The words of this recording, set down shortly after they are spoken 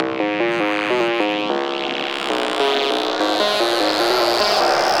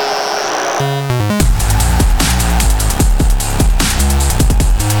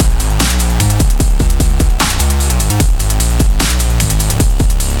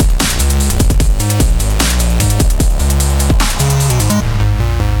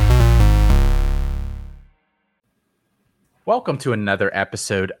Welcome to another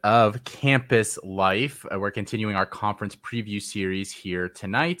episode of Campus Life. We're continuing our conference preview series here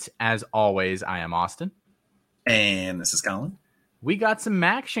tonight. As always, I am Austin. And this is Colin. We got some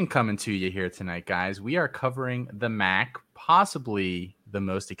action coming to you here tonight, guys. We are covering the MAC, possibly the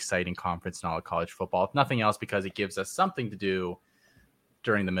most exciting conference in all of college football. If nothing else, because it gives us something to do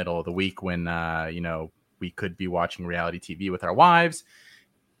during the middle of the week when, we could be watching reality TV with our wives.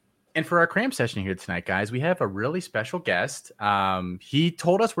 And for our cram session here tonight, guys, we have a really special guest. He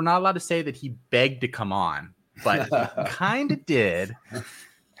told us we're not allowed to say that he begged to come on, but he kind of did.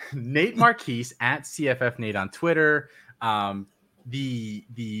 Nate Marquise at CFF Nate on Twitter,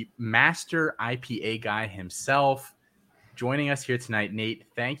 the master IPA guy himself, joining us here tonight. Nate,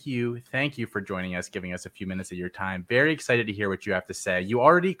 thank you for joining us, giving us a few minutes of your time. Very excited to hear what you have to say. You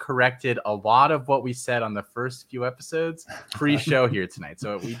already corrected a lot of what we said on the first few episodes pre-show here tonight,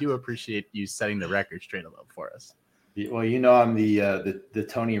 so we do appreciate you setting the record straight a little for us. Well, I'm the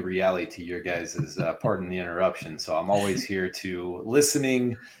Tony Reale to your guys' pardon the interruption, so I'm always here to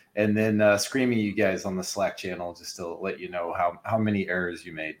listening and then screaming you guys on the Slack channel just to let you know how many errors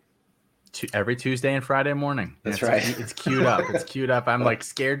you made. Every Tuesday and Friday morning. That's right. It's queued up. I'm like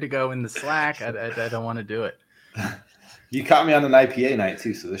scared to go in the Slack. I don't want to do it. You caught me on an IPA night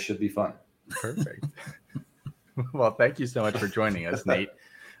too, so this should be fun. Perfect. Well, thank you so much for joining us, Nate.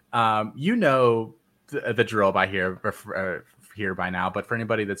 You know the drill by here by now, but for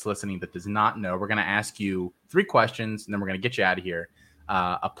anybody that's listening that does not know, we're going to ask you 3 questions, and then we're going to get you out of here.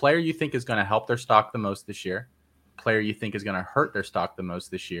 A player you think is going to help their stock the most this year, a player you think is going to hurt their stock the most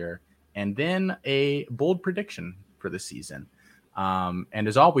this year, and then a bold prediction for the season. And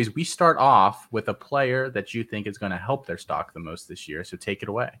as always, we start off with a player that you think is going to help their stock the most this year. So take it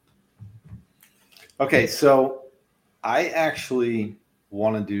away. Okay, so I actually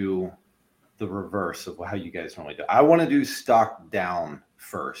want to do the reverse of how you guys normally do. I want to do stock down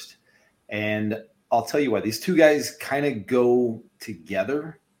first. And I'll tell you why. These two guys kind of go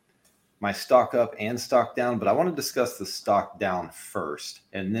together. My stock up and stock down, but I want to discuss the stock down first,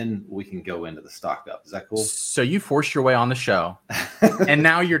 and then we can go into the stock up. Is that cool? So you forced your way on the show, and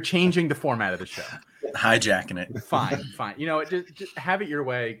now you're changing the format of the show. Hijacking it. Fine. Just have it your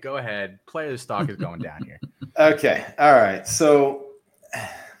way. Go ahead. Player stock is going down here. Okay. All right. So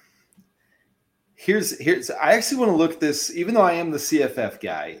here's I actually want to look at this, even though I am the CFF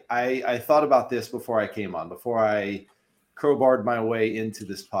guy, I thought about this before I came on, before I crowbarred my way into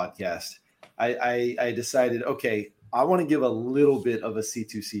this podcast. I decided, okay, I want to give a little bit of a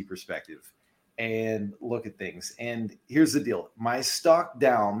C2C perspective and look at things. And here's the deal. My stock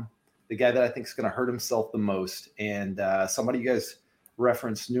down, the guy that I think is going to hurt himself the most, and somebody you guys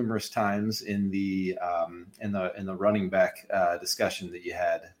referenced numerous times in the running back discussion that you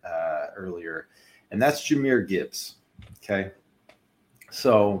had earlier, and that's Jahmyr Gibbs. Okay.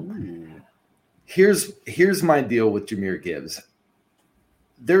 So Here's my deal with Jahmyr Gibbs.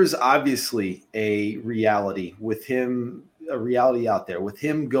 There's obviously a reality out there with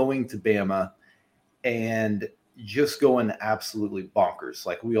him going to Bama and just going absolutely bonkers,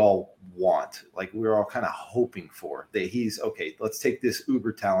 like we all want, like we're all kind of hoping for. That he's okay. Let's take this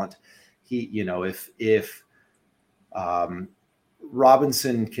uber talent. If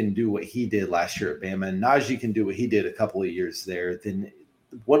Robinson can do what he did last year at Bama, and Najee can do what he did a couple of years there, then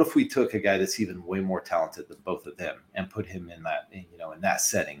what if we took a guy that's even way more talented than both of them and put him in that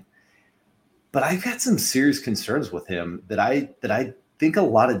setting? But I've got some serious concerns with him that I think a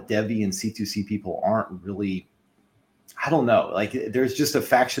lot of Devy and C2C people aren't really. I don't know. Like there's just a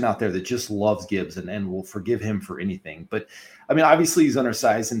faction out there that just loves Gibbs and will forgive him for anything. But I mean, obviously he's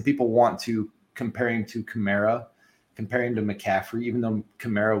undersized, and people want to compare him to Kamara, compare him to McCaffrey, even though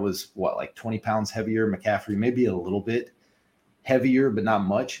Kamara was like 20 pounds heavier. McCaffrey maybe a little bit heavier, but not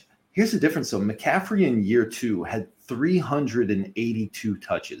much. Here's the difference, though. McCaffrey in year 2 had 382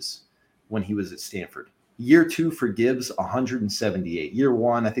 touches when he was at Stanford. Year 2 for Gibbs, 178. Year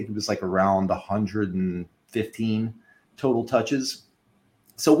 1, I think it was like around 115 total touches.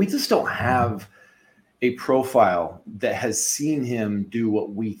 So we just don't have a profile that has seen him do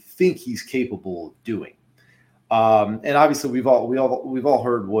what we think he's capable of doing. And obviously we've all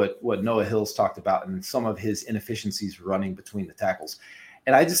heard what Noah Hill's talked about and some of his inefficiencies running between the tackles.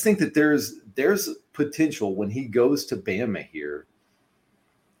 And I just think that there's potential when he goes to Bama here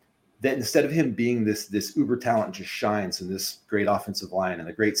that instead of him being this uber talent just shines in this great offensive line and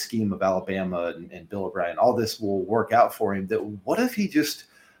the great scheme of Alabama and Bill O'Brien, all this will work out for him. That what if he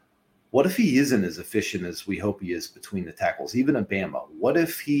isn't as efficient as we hope he is between the tackles, even at Bama? What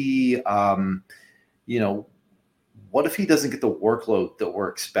if he, what if he doesn't get the workload that we're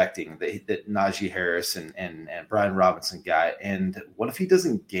expecting that Najee Harris and Brian Robinson got? And what if he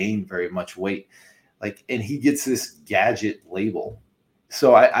doesn't gain very much weight? And he gets this gadget label.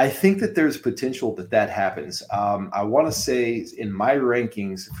 So I think that there's potential that happens. I want to say in my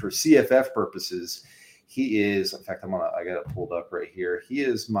rankings for CFF purposes, he is, in fact, I got it pulled up right here. He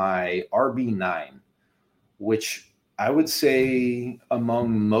is my RB9, which I would say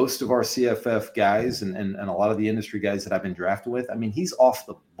among most of our CFF guys and a lot of the industry guys that I've been drafted with, I mean, he's off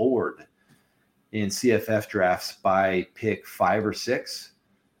the board in CFF drafts by pick 5 or 6.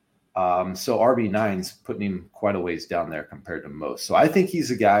 So RB9's putting him quite a ways down there compared to most. So I think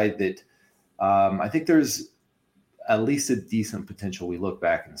he's a guy that I think there's at least a decent potential. We look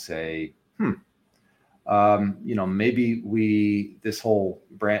back and say, maybe this whole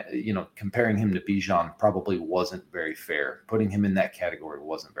brand, comparing him to Bijan probably wasn't very fair. Putting him in that category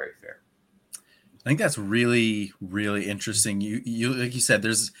wasn't very fair. I think that's really, really interesting. You like you said,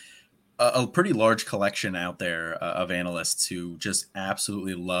 there's a pretty large collection out there of analysts who just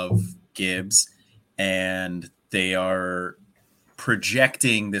absolutely love Gibbs, and they are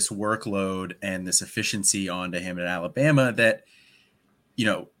projecting this workload and this efficiency onto him at Alabama that,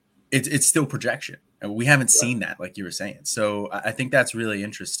 it's still projection. We haven't seen that, like you were saying. So I think that's really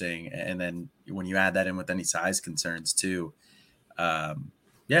interesting. And then when you add that in with any size concerns too, I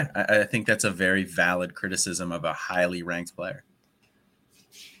think that's a very valid criticism of a highly ranked player.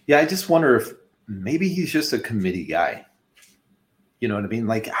 Yeah, I just wonder if maybe he's just a committee guy. You know what I mean?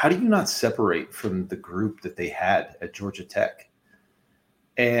 How do you not separate from the group that they had at Georgia Tech?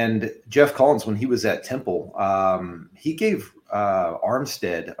 And Jeff Collins, when he was at Temple, he gave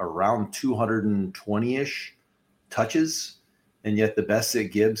Armstead around 220-ish touches, and yet the best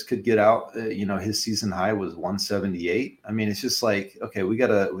that Gibbs could get out, his season high was 178. I mean, it's just okay, we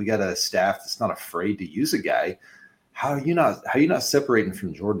got a staff that's not afraid to use a guy. How are you not separating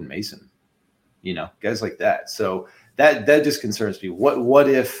from Jordan Mason? Guys like that. So that just concerns me. What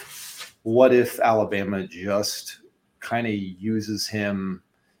if Alabama just kind of uses him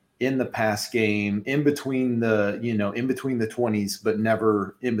in the pass game, in between the 20s, but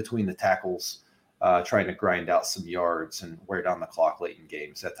never in between the tackles, trying to grind out some yards and wear down the clock late in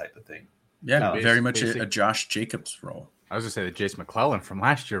games, that type of thing. Yeah, very much a Josh Jacobs role. I was going to say the Jace McClellan from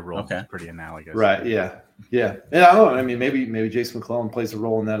last year role is pretty analogous. Right, yeah. Yeah. And I don't know. I mean, maybe Jace McClellan plays a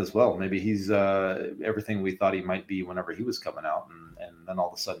role in that as well. Maybe he's everything we thought he might be whenever he was coming out, and then all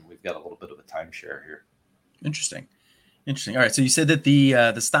of a sudden we've got a little bit of a timeshare here. Interesting. All right. So you said that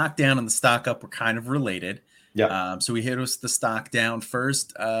the stock down and the stock up were kind of related. Yeah. So we hit us the stock down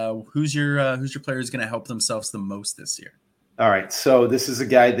first. Who's your player who's going to help themselves the most this year? All right. So this is a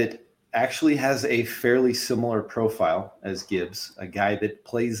guy that actually has a fairly similar profile as Gibbs, a guy that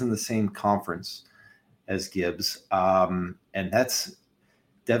plays in the same conference as Gibbs, and that's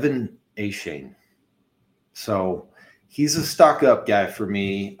Devin Achane. So he's a stock up guy for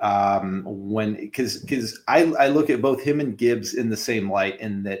me because I look at both him and Gibbs in the same light,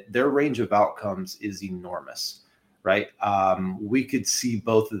 in that their range of outcomes is enormous, right? We could see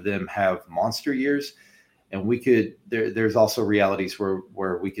both of them have monster years, and we could there's also realities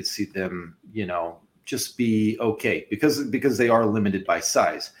where we could see them, just be okay because they are limited by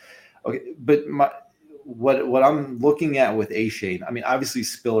size. Okay, but what I'm looking at with Achane, I mean, obviously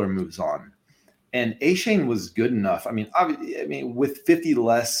Spiller moves on. And Achane was good enough. I mean, with 50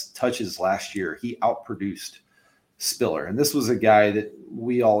 less touches last year, he outproduced Spiller. And this was a guy that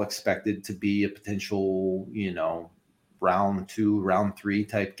we all expected to be a potential, round 2, round 3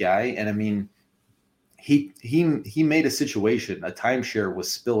 type guy. And I mean, he made a timeshare with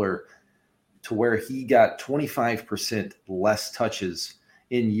Spiller to where he got 25% less touches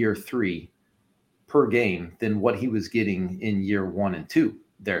in year 3 per game than what he was getting in year 1 and 2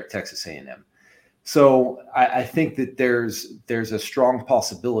 there at Texas A&M. So I think that there's a strong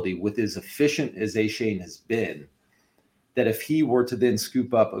possibility, with as efficient as Achane has been, that if he were to then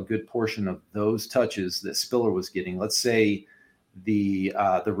scoop up a good portion of those touches that Spiller was getting, let's say the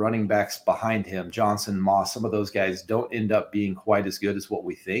running backs behind him, Johnson, Moss, some of those guys don't end up being quite as good as what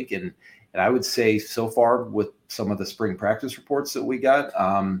we think. And I would say so far with some of the spring practice reports that we got,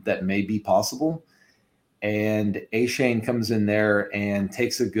 that may be possible. And Achane comes in there and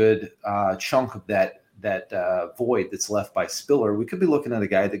takes a good chunk of that void that's left by Spiller. We could be looking at a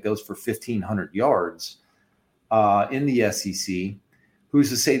guy that goes for 1,500 yards in the SEC.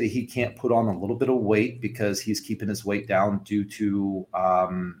 Who's to say that he can't put on a little bit of weight because he's keeping his weight down due to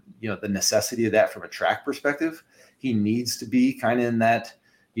the necessity of that from a track perspective? He needs to be kind of in that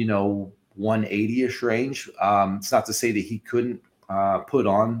 180-ish range. It's not to say that he couldn't put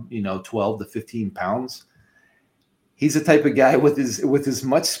on 12 to 15 pounds. he's the type of guy with as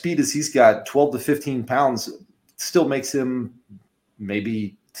much speed as he's got, 12 to 15 pounds, still makes him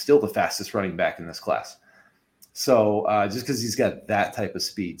maybe still the fastest running back in this class. So just because he's got that type of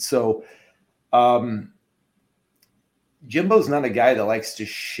speed. So Jimbo's not a guy that likes to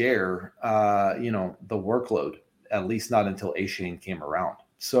share, the workload, at least not until Achane came around.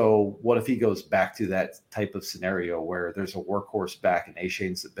 So what if he goes back to that type of scenario where there's a workhorse back and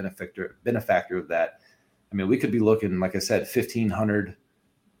Achane's the benefactor of that? I mean, we could be looking, like I said, 1,500,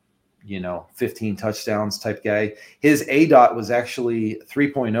 15 touchdowns type guy. His ADOT was actually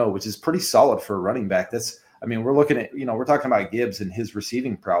 3.0, which is pretty solid for a running back. We're looking at, we're talking about Gibbs and his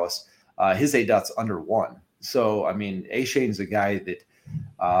receiving prowess. His ADOT's under 1. So, I mean, Achane's a guy that,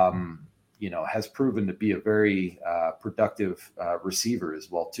 has proven to be a very productive receiver as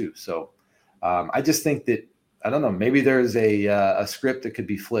well, too. So I just think that, I don't know, maybe there's a script that could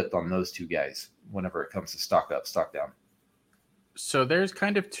be flipped on those two guys whenever it comes to stock up, stock down. So there's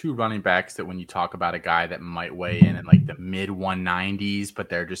kind of two running backs that when you talk about a guy that might weigh in like the mid 190s, but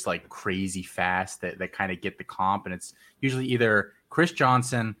they're just like crazy fast that kind of get the comp. And it's usually either Chris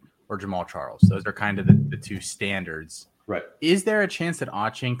Johnson or Jamal Charles. Those are kind of the two standards. Right. Is there a chance that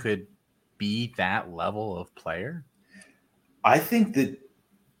Achane could be that level of player? I think that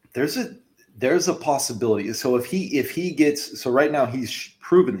there's a possibility. So if he gets, so right now he's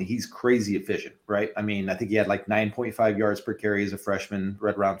proven that he's crazy efficient, right? I mean, I think he had like 9.5 yards per carry as a freshman,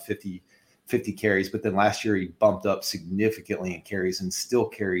 right around 50 carries. But then last year he bumped up significantly in carries and still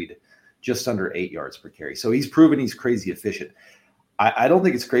carried just under 8 yards per carry. So he's proven he's crazy efficient. I don't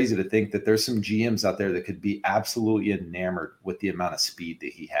think it's crazy to think that there's some GMs out there that could be absolutely enamored with the amount of speed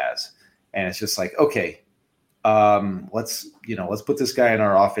that he has. And it's just like, okay, let's put this guy in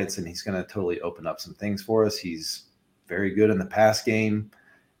our offense and he's going to totally open up some things for us. He's very good in the pass game.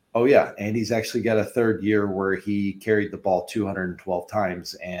 Oh yeah. And he's actually got a third year where he carried the ball 212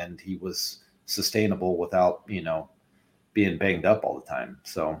 times and he was sustainable without, being banged up all the time.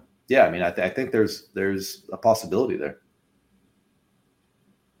 So yeah, I mean, I think there's a possibility there.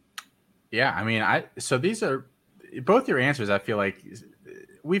 Yeah. I mean, so these are both your answers. I feel like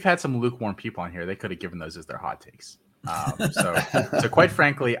we've had some lukewarm people on here. They could have given those as their hot takes. So quite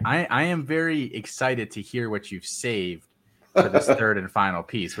frankly, I am very excited to hear what you've saved for this third and final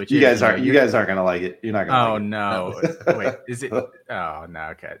piece. Which you guys aren't going to like it. You're not going to. Oh no! Wait, is it? Oh no!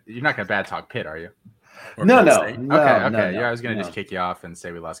 Okay, you're not going to bad talk Pitt, are you? No. Okay. Yeah, I was going to just kick you off and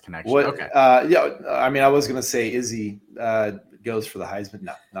say we lost connection. Okay. I mean, I was going to say Izzy goes for the Heisman.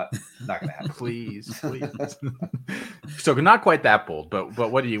 No, not going to happen. Please. So not quite that bold, but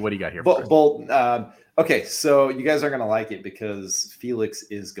what do you got here? Bold. Okay, so you guys are going to like it because Felix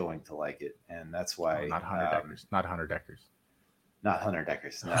is going to like it, and that's why. Not Hunter Deckers. Not Hunter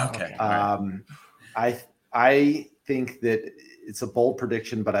Deckers. No. Okay. I think that it's a bold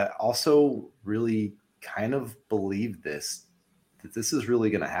prediction, but I also really kind of believe that this is really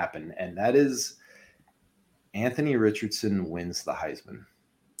going to happen, and that is Anthony Richardson wins the Heisman.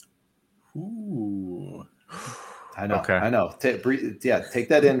 Ooh. I know. Okay. I know. Take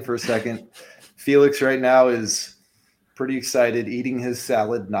that in for a second. Felix right now is pretty excited, eating his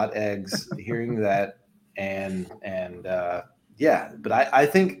salad, not eggs, hearing that. But I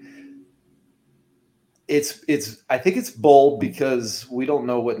think it's bold because we don't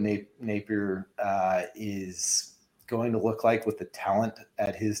know what Napier is going to look like with the talent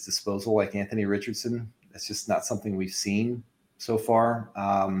at his disposal, like Anthony Richardson. That's just not something we've seen so far.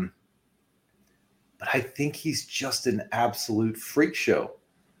 But I think he's just an absolute freak show.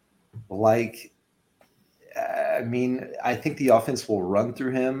 I think the offense will run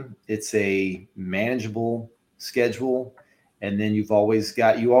through him. It's a manageable schedule. And then you always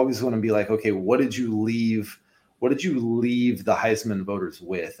want to be like, okay, what did you leave the Heisman voters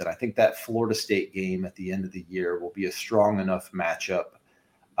with? And I think that Florida State game at the end of the year will be a strong enough matchup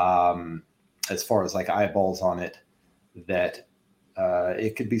as far as like eyeballs on it that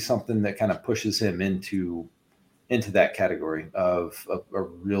it could be something that kind of pushes him into that category of a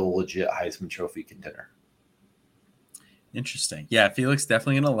real legit Heisman Trophy contender. Interesting. Yeah, Felix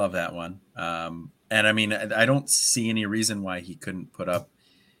definitely going to love that one. And I mean, I don't see any reason why he couldn't put up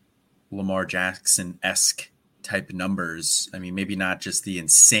Lamar Jackson-esque type numbers. I mean, maybe not just the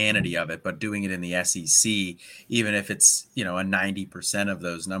insanity of it, but doing it in the SEC, even if it's, a 90% of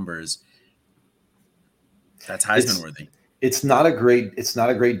those numbers, that's Heisman worthy. It's not a great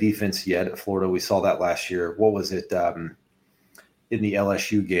defense yet at Florida. We saw that last year. What was it in the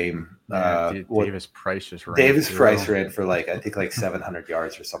LSU game? Davis Price just ran. Davis Price ran for I think 700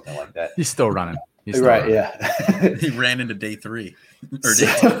 yards or something like that. He's still running. He's still Right. running. Yeah. He ran into day 3 or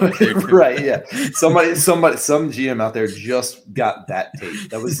So- day 2. right. Yeah. Some GM out there just got that tape.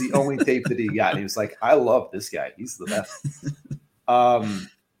 That was the only tape that he got. He was like, I love this guy. He's the best.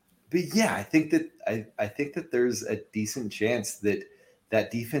 But yeah, I think that there's a decent chance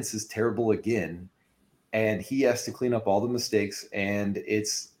that defense is terrible again, and he has to clean up all the mistakes, and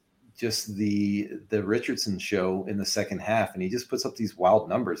it's just the Richardson show in the second half, and he just puts up these wild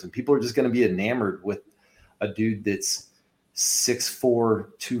numbers, and people are just going to be enamored with a dude that's 6'4",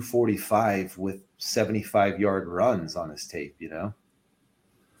 245 with 75-yard runs on his tape, you know?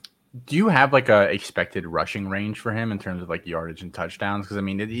 Do you have like a expected rushing range for him in terms of like yardage and touchdowns? Because I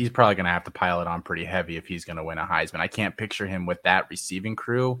mean, he's probably going to have to pile it on pretty heavy if he's going to win a Heisman. I can't picture him with that receiving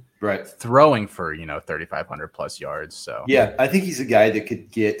crew, Right. throwing for 3,500 plus yards. So yeah, I think he's a guy that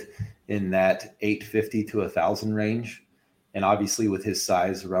could get in that 850 to 1,000 range, and obviously with his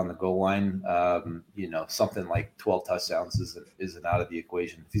size around the goal line, something like 12 touchdowns isn't out of the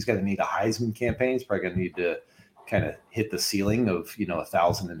equation. If he's going to need a Heisman campaign, he's probably going to need to kind of hit the ceiling of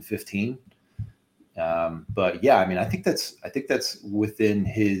 1,015. But yeah, I mean, I think that's within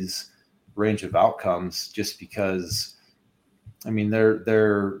his range of outcomes, just because, I mean,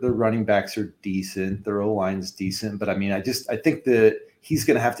 their running backs are decent, their O-line's decent, but I mean, I think that he's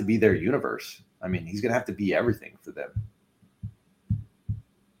going to have to be their universe. I mean, he's going to have to be everything for them.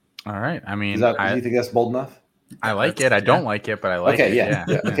 all right. I mean, Do you think that's bold enough? I like it. I don't like it, but I like it. Okay, yeah.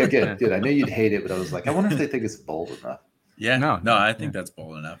 Okay, good. I knew you'd hate it, but I was like, I wonder if they think it's bold enough. Yeah, No, I think that's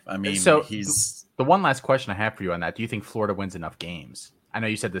bold enough. I mean, So he's the one last question I have for you on that: do you think Florida wins enough games? I know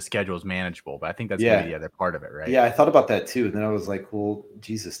you said the schedule is manageable, but I think that's maybe the other part of it, right? Yeah, I thought about that too. And then I was like, well,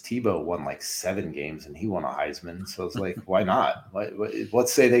 Jesus, Tebow won like 7 games and he won a Heisman. So I was like, why not?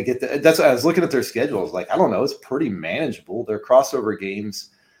 Let's say they get that's what I was looking at their schedule. I was like, I don't know. It's pretty manageable. Their crossover games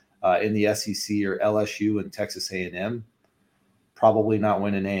in the SEC are LSU and Texas A&M. Probably not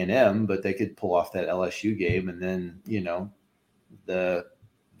winning A&M, but they could pull off that LSU game. And then,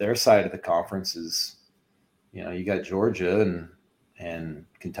 their side of the conference is, you got Georgia and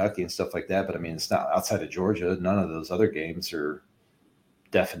Kentucky and stuff like that. But I mean, it's not outside of Georgia. None of those other games are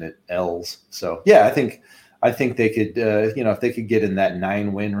definite L's. So yeah, I think they could, if they could get in that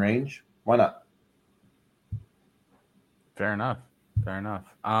 9-win range, why not? Fair enough.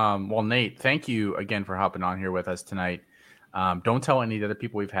 Well, Nate, thank you again for hopping on here with us tonight. Don't tell any of the other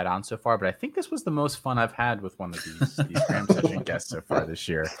people we've had on so far, but I think this was the most fun I've had with one of these Cram Session guests so far this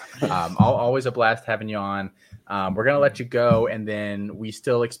year. Always a blast having you on. We're going to let you go, and then we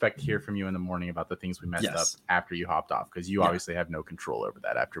still expect to hear from you in the morning about the things we messed up after you hopped off, because you obviously have no control over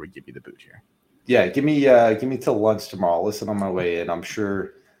that after we give you the boot here. Yeah, give me till lunch tomorrow. I'll listen on my way in. I'm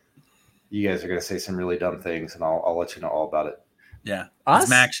sure you guys are going to say some really dumb things, and I'll let you know all about it. Yeah, us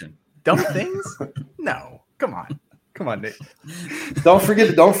some action. Dumb things? No, come on, Nate. Don't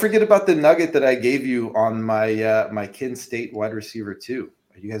forget about the nugget that I gave you on my my Kent State wide receiver too.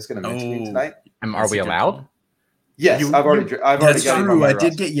 Are you guys going to mention me tonight? Are we allowed? Yes, I've already got him on my I roster.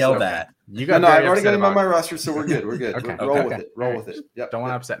 did get yelled at. You got I've already got him on my roster, so we're good. Okay, Roll with it. Yep. Don't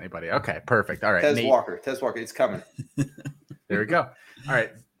want to upset anybody. Okay, perfect. All right, Tez Nate. Walker, it's coming. There we go. All right.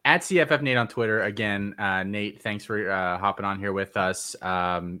 At CFF Nate on Twitter. Again, Nate, thanks for hopping on here with us.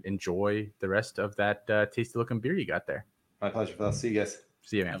 Enjoy the rest of that tasty looking beer you got there. My pleasure, fellas. See you guys.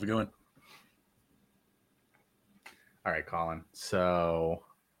 See you, man. Have a good one. All right, Colin. So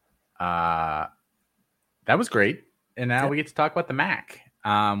that was great. And now we get to talk about the MAC,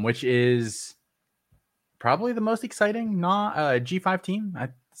 which is probably the most exciting G5 team.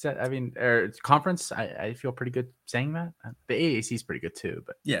 Conference. I feel pretty good saying that. The AAC is pretty good too,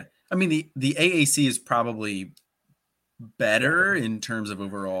 but yeah, I mean the AAC is probably better in terms of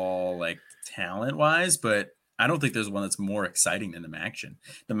overall like talent wise, but I don't think there's one that's more exciting than the MACtion.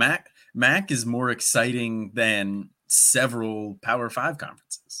 The MAC is more exciting than several Power 5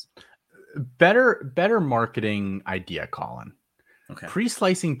 conferences. Better marketing idea, Colin. Okay,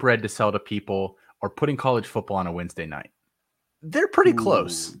 pre-slicing bread to sell to people or putting college football on a Wednesday night. They're pretty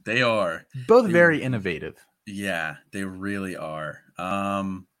close. They are both very innovative. Yeah, they really are.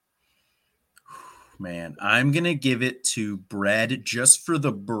 Man, I'm going to give it to bread just for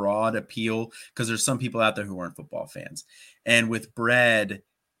the broad appeal, because there's some people out there who aren't football fans. And with bread,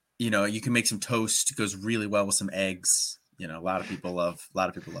 you can make some toast. It goes really well with some eggs. A lot of people love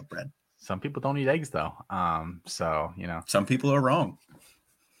bread. Some people don't eat eggs though. Some people are wrong.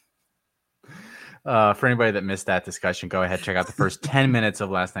 For anybody that missed that discussion, go ahead, check out the first 10 minutes of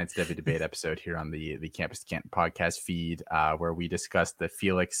last night's Devy Debate episode here on the Campus Canton podcast feed, where we discussed the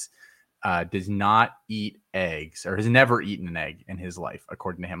Felix does not eat eggs or has never eaten an egg in his life,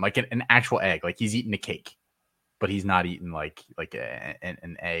 according to him. Like an actual egg, like he's eaten a cake, but he's not eaten like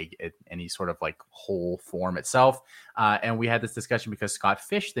an egg in any sort of like whole form itself. And we had this discussion because Scott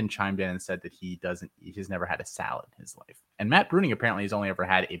Fish then chimed in and said that he's never had a salad in his life. And Matt Bruning apparently has only ever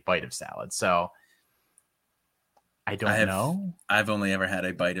had a bite of salad. So I don't know. I've only ever had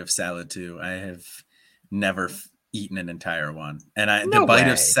a bite of salad too. I have never eaten an entire one. And the bite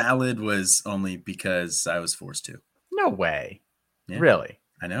of salad was only because I was forced to. No way. Yeah. Really?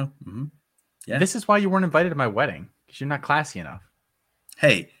 I know. Mm-hmm. Yeah. This is why you weren't invited to my wedding, because you're not classy enough.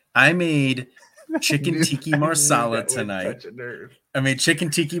 Hey, I made chicken tiki marsala tonight. I made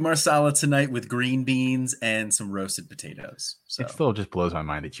chicken tiki marsala tonight with green beans and some roasted potatoes. So it still just blows my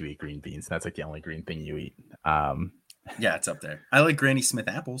mind that you eat green beans. That's like the only green thing you eat. Yeah, it's up there. I like Granny Smith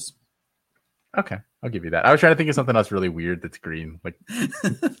apples. Okay, I'll give you that. I was trying to think of something else really weird that's green, like,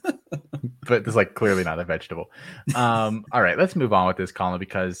 but it's like clearly not a vegetable. All right, let's move on with this, Colin,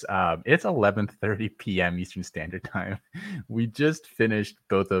 because it's 11:30 p.m. Eastern Standard Time. We just finished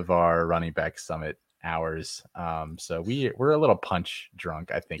both of our running back summit hours, so we're a little punch drunk,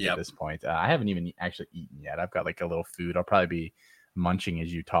 I think, at this point. I haven't even actually eaten yet. I've got like a little food. I'll probably be munching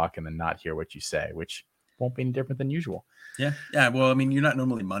as you talk and then not hear what you say, which won't be any different than usual. Yeah. Well, I mean, you're not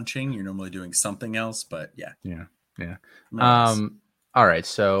normally munching. You're normally doing something else, but yeah. Nice. All right.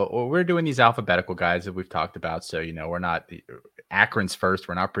 So we're doing these alphabetical guides that we've talked about. So, we're not Akron's first.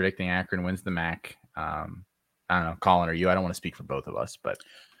 We're not predicting Akron wins the MAC. I don't know, Colin, or you? I don't want to speak for both of us, but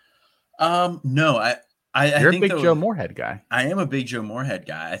no, you're a big Joe Moorhead guy. I am a big Joe Moorhead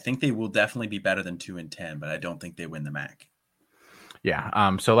guy. I think they will definitely be better than 2-10, but I don't think they win the MAC.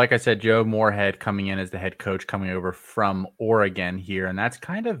 Yeah. So like I said, Joe Moorhead coming in as the head coach, coming over from Oregon here. And that's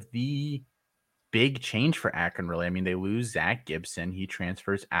kind of the big change for Akron, really. I mean, they lose Zach Gibson. He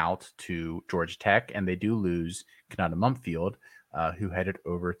transfers out to Georgia Tech, and they do lose Kanata Mumfield, who headed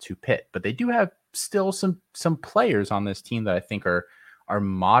over to Pitt. But they do have still some players on this team that I think are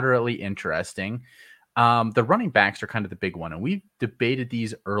moderately interesting. The running backs are kind of the big one, and we debated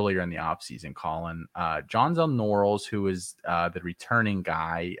these earlier in the offseason, Colin. Jonzel Norrells, who is the returning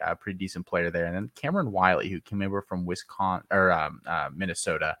guy, a pretty decent player there, and then Cameron Wiley, who came over from Wisconsin or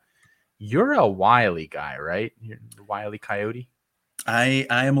Minnesota. You're a Wiley guy, right? You're the Wiley Coyote. I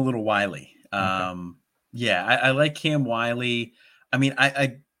am a little Wiley. Okay. Yeah, I like Cam Wiley. I mean,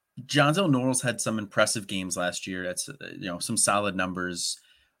 Jonzel Norrells had some impressive games last year. That's some solid numbers,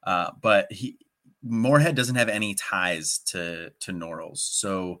 but Moorhead doesn't have any ties to Norrells.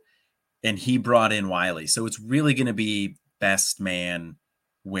 So, and he brought in Wiley. So it's really going to be best man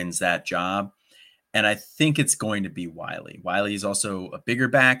wins that job. And I think it's going to be Wiley. Wiley is also a bigger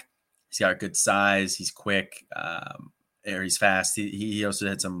back. He's got a good size. He's quick, or he's fast. He also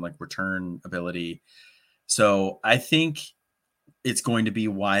had some like return ability. So I think it's going to be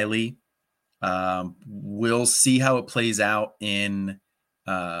Wiley. We'll see how it plays out in,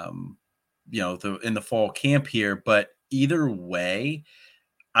 in the fall camp here, but either way,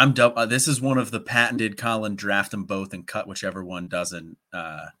 I'm done. This is one of the patented Colin draft them both and cut whichever one doesn't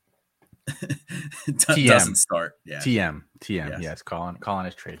doesn't start. Yeah. TM. Yes. Colin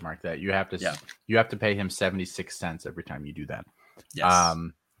has trademarked that. You have to pay him 76 cents every time you do that. Yes.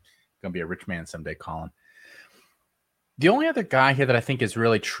 Gonna be a rich man someday, Colin. The only other guy here that I think is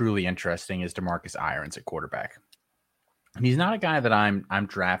really truly interesting is DeMarcus Irons at quarterback. And he's not a guy that I'm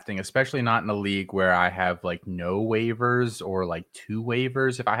drafting, especially not in a league where I have like no waivers or like 2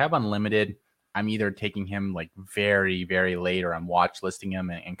 waivers. If I have unlimited, I'm either taking him like very, very late, or I'm watch listing him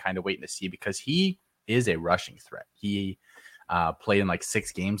and kind of waiting to see, because he is a rushing threat. He played in like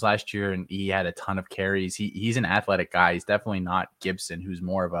 6 games last year, and he had a ton of carries. He's an athletic guy. He's definitely not Gibson, who's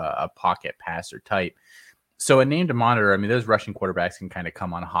more of a pocket passer type. So a name to monitor. I mean, those rushing quarterbacks can kind of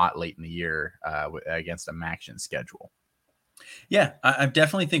come on hot late in the year against a MACtion schedule. Yeah, I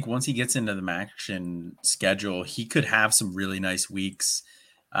definitely think once he gets into the MACtion schedule, he could have some really nice weeks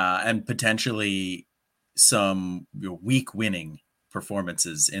and potentially some week winning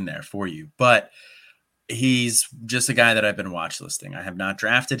performances in there for you. But he's just a guy that I've been watch listing. I have not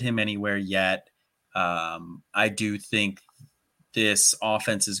drafted him anywhere yet. I do think this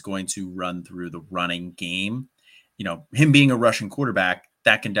offense is going to run through the running game. Him being a rushing quarterback,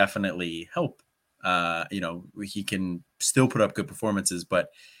 that can definitely help. He can still put up good performances, but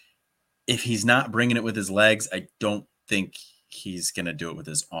if he's not bringing it with his legs, I don't think he's going to do it with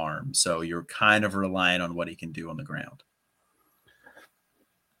his arm. So you're kind of relying on what he can do on the ground.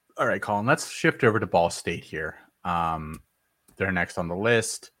 All right, Colin, let's shift over to Ball State here. They're next on the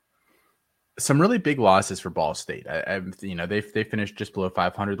list. some really big losses for Ball State. They finished just below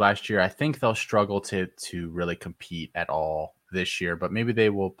 500 last year. I think they'll struggle to really compete at all this year, but maybe they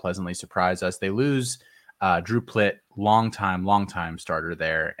will pleasantly surprise us. They lose Drew Plitt, long time starter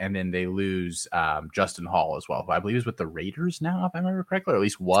there, and then they lose Justin Hall as well, who I believe is with the Raiders now, if I remember correctly, or at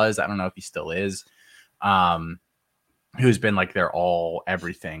least was. I don't know if he still is. Who's been like their all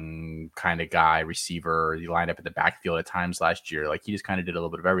everything kind of guy, receiver. He lined up at the backfield at times last year. Like he just kind of did a little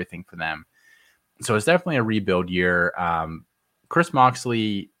bit of everything for them. So it's definitely a rebuild year. Chris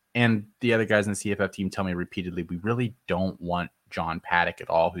Moxley and the other guys in the CFF team tell me repeatedly, we really don't want John Paddock at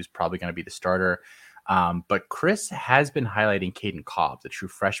all, who's probably going to be the starter. But Chris has been highlighting Caden Cobb, the true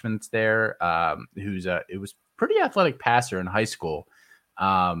freshman that's there, it was pretty athletic passer in high school,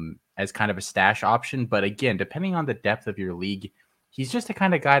 as kind of a stash option. But again, depending on the depth of your league, he's just the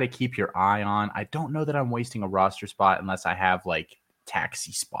kind of guy to keep your eye on. I don't know that I'm wasting a roster spot unless I have like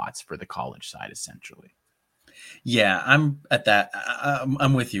taxi spots for the college side, essentially. Yeah, I'm at that.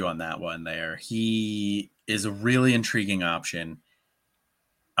 I'm with you on that one there. He is a really intriguing option.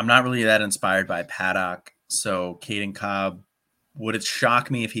 I'm not really that inspired by Paddock. So Caden Cobb, would it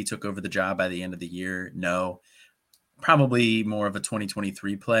shock me if he took over the job by the end of the year? No. Probably more of a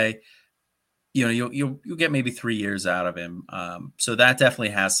 2023 play. You know, you'll get maybe 3 years out of him. So that definitely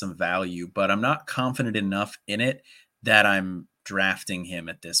has some value, but I'm not confident enough in it that I'm drafting him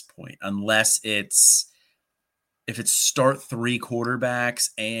at this point, unless if it's start 3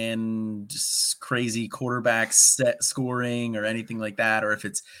 quarterbacks and crazy quarterbacks set scoring or anything like that, or if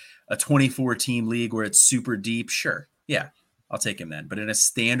it's a 24 team league where it's super deep, sure. Yeah, I'll take him then. But in a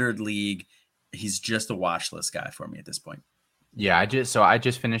standard league, he's just a watch list guy for me at this point. Yeah, I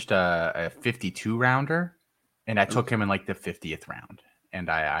just finished a 52 rounder, and I took him in like the 50th round, and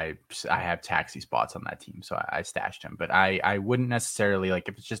I have taxi spots on that team, so I stashed him. But I wouldn't necessarily, like,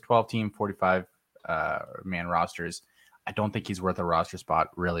 if it's just 12 team 45 man rosters, I don't think he's worth a roster spot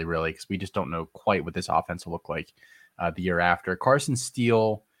really, because we just don't know quite what this offense will look like the year after. Carson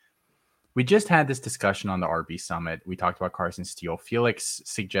Steele. We just had this discussion on the RB Summit. We talked about Carson Steele. Felix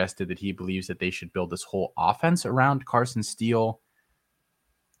suggested that he believes that they should build this whole offense around Carson Steele.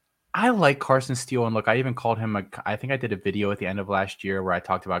 I like Carson Steele. And look, I even called him I think I did a video at the end of last year where I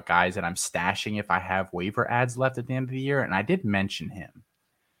talked about guys that I'm stashing if I have waiver ads left at the end of the year. And I did mention him.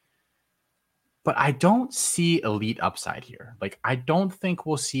 But I don't see elite upside here. Like, I don't think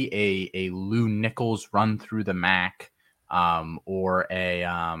we'll see a Lou Nichols run through the MAC. Or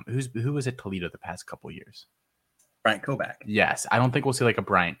who was at Toledo the past couple of years? Bryant Koback. Yes. I don't think we'll see like a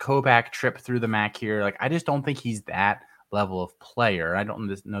Bryant Koback trip through the MAC here. Like, I just don't think he's that level of player. I don't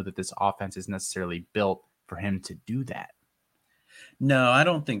know that this offense is necessarily built for him to do that. No, I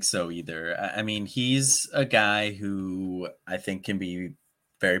don't think so either. I mean, he's a guy who I think can be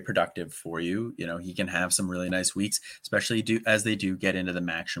very productive for you. You know, he can have some really nice weeks, especially as they do get into the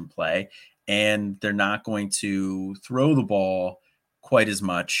MACtion play. And they're not going to throw the ball quite as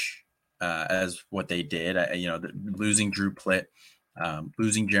much as what they did. Losing Drew Plitt,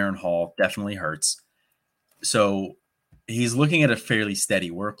 losing Jaron Hall definitely hurts. So he's looking at a fairly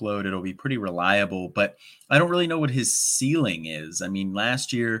steady workload. It'll be pretty reliable, but I don't really know what his ceiling is. I mean,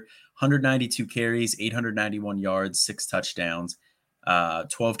 last year, 192 carries, 891 yards, 6 touchdowns,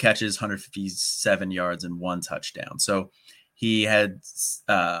 12 catches, 157 yards, and 1 touchdown. So he had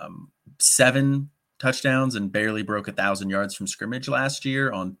 7 touchdowns and barely broke 1,000 yards from scrimmage last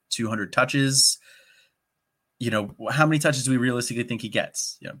year on 200 touches. You know, how many touches do we realistically think he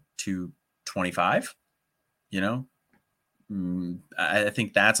gets? 225. I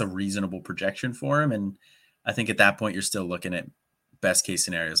think that's a reasonable projection for him, and I think at that point you're still looking at best case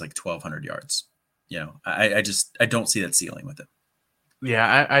scenarios like 1,200 yards. I don't see that ceiling with it.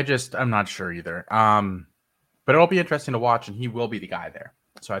 Yeah, I'm not sure either. But it'll be interesting to watch, and he will be the guy there.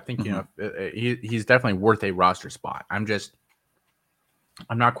 So I think, he's definitely worth a roster spot. I'm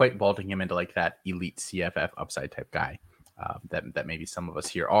not quite vaulting him into like that elite CFF upside type guy that maybe some of us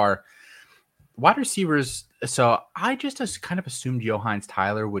here are. Wide receivers. So I just kind of assumed Johannes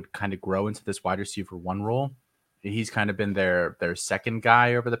Tyler would kind of grow into this wide receiver 1 role. He's kind of been their second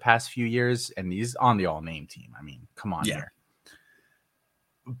guy over the past few years, and he's on the all-name team. I mean, come on here.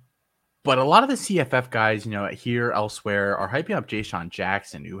 But a lot of the CFF guys, here elsewhere are hyping up Ja'Shawn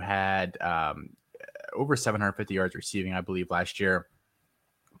Jackson, who had over 750 yards receiving, I believe, last year.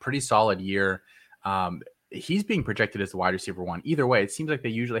 Pretty solid year. He's being projected as the wide receiver 1. Either way, it seems like they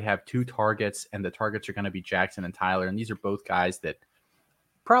usually have 2 targets, and the targets are going to be Jackson and Tyler. And these are both guys that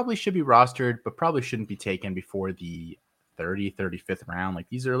probably should be rostered, but probably shouldn't be taken before the 35th round. Like,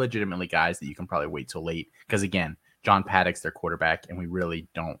 these are legitimately guys that you can probably wait till late. Because, again, John Paddock's their quarterback, and we really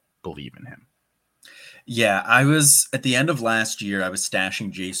don't believe in him. Yeah, I was at the end of last year, I was stashing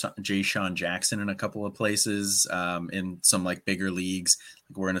Jay-Sean Jackson in a couple of places, in some like bigger leagues.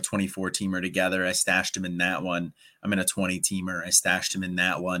 Like we're in a 24 teamer together. I stashed him in that one. I'm in a 20 teamer. I stashed him in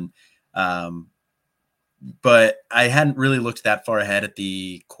that one. But I hadn't really looked that far ahead at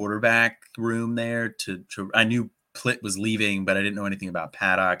the quarterback room there I knew Plitt was leaving, but I didn't know anything about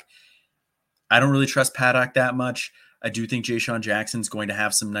Paddock. I don't really trust Paddock that much. I do think Jay-Sean Jackson's going to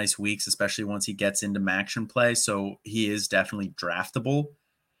have some nice weeks, especially once he gets into action play. So he is definitely draftable,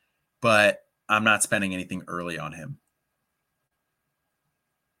 but I'm not spending anything early on him.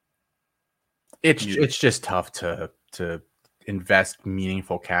 It's just tough to invest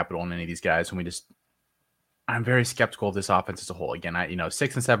meaningful capital in any of these guys when I'm very skeptical of this offense as a whole. Again,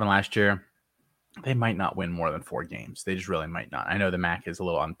 6-7 last year, they might not win more than 4 games. They just really might not. I know the MAC is a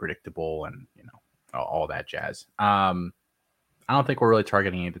little unpredictable and, all that jazz. I don't think we're really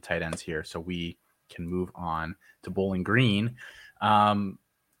targeting any of the tight ends here, so we can move on to Bowling Green,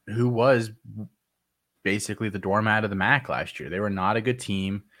 who was basically the doormat of the MAC last year. They were not a good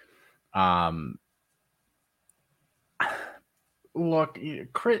team. Look,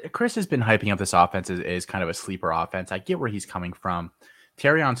 Chris has been hyping up this offense as kind of a sleeper offense. I get where he's coming from.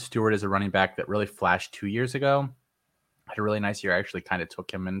 Terrion Stewart is a running back that really flashed 2 years ago. Had a really nice year. I actually kind of took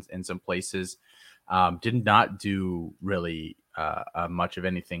him in some places. Did not do really much of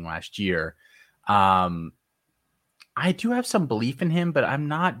anything last year. I do have some belief in him, but I'm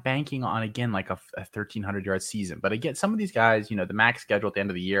not banking on, again, like a 1,300-yard season. But again, some of these guys, the MAC schedule at the end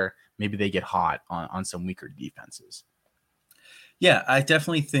of the year, maybe they get hot on some weaker defenses. Yeah, I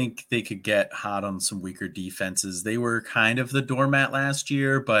definitely think they could get hot on some weaker defenses. They were kind of the doormat last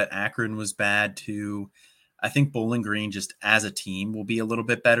year, but Akron was bad too. I think Bowling Green, just as a team, will be a little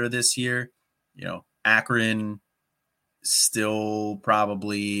bit better this year. Akron still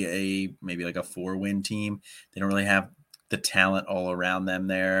probably maybe like a 4-win team. They don't really have the talent all around them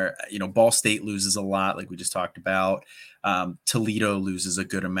there. Ball State loses a lot, like we just talked about. Toledo loses a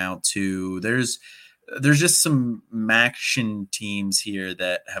good amount too. There's just some action teams here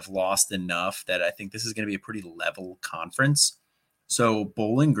that have lost enough that I think this is going to be a pretty level conference. So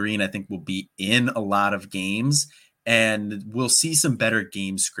Bowling Green, I think, will be in a lot of games, and we'll see some better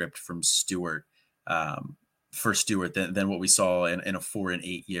game script from Stewart for Stewart than what we saw in a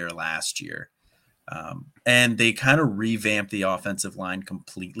 4-8 year last year. And they kind of revamped the offensive line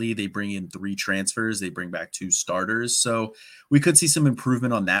completely. They bring in 3 transfers. They bring back 2 starters. So we could see some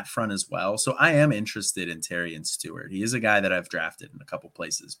improvement on that front as well. So I am interested in Terrion Stewart. He is a guy that I've drafted in a couple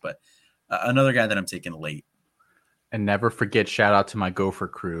places, but another guy that I'm taking late. And never forget, shout out to my Gopher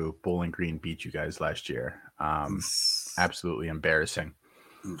crew. Bowling Green beat you guys last year. Absolutely embarrassing.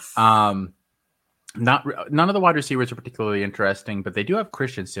 None of the wide receivers are particularly interesting, but they do have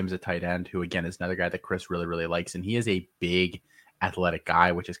Christian Sims at tight end, who again is another guy that Chris really, really likes. And he is a big athletic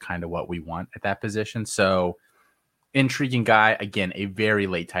guy, which is kind of what we want at that position. So intriguing guy, again, a very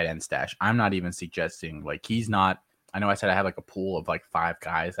late tight end stash. I'm not even suggesting he's not, I know I said I have like a pool of 5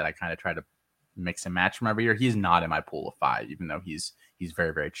 guys that I kind of try to mix and match from every year. He's not in my pool of 5, even though he's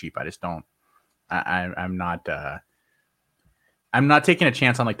very, very cheap. I just don't, I'm not taking a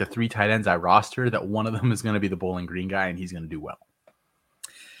chance on the 3 tight ends I roster that one of them is going to be the Bowling Green guy and he's going to do well.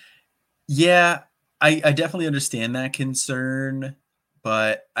 Yeah, I definitely understand that concern,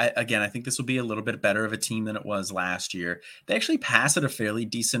 but I think this will be a little bit better of a team than it was last year. They actually pass at a fairly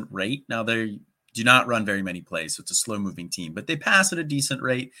decent rate. Now, they do not run very many plays, so it's a slow-moving team, but they pass at a decent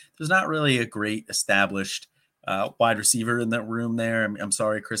rate. There's not really a great established wide receiver in that room there. I'm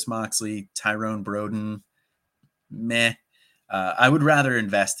sorry, Chris Moxley, Tyrone Broden, meh. I would rather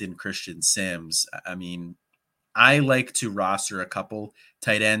invest in Christian Sims. I mean, I like to roster a couple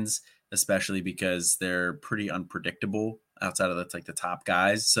tight ends, especially because they're pretty unpredictable outside of the top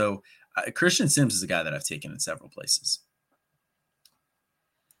guys. So Christian Sims is a guy that I've taken in several places.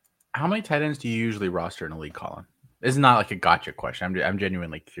 How many tight ends do you usually roster in a league, Colin? This is not like a gotcha question. I'm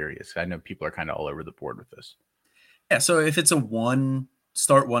genuinely curious. I know people are kind of all over the board with this. Yeah, so if it's a 1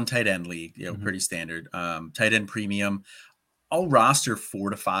 tight end league, pretty standard. Tight end premium, I'll roster 4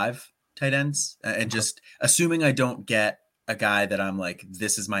 to 5 tight ends, and just assuming I don't get a guy that I'm like,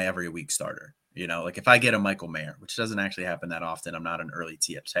 this is my every week starter. If I get a Michael Mayer, which doesn't actually happen that often, I'm not an early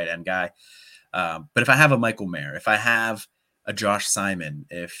tight end guy. But if I have a Michael Mayer, if I have a Josh Simon,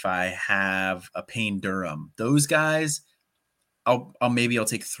 if I have a Payne Durham, those guys, I'll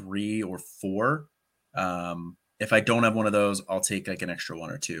take 3 or 4. If I don't have one of those, I'll take an extra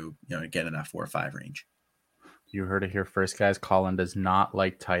 1 or 2, get in that 4 or 5 range. You heard it here first, guys. Colin does not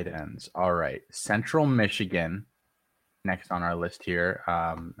like tight ends. All right. Central Michigan next on our list here.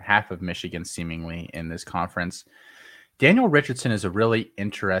 Half of Michigan seemingly in this conference. Daniel Richardson is a really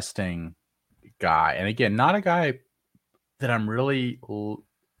interesting guy. And again, not a guy that I'm really,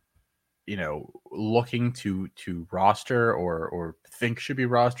 looking to roster or think should be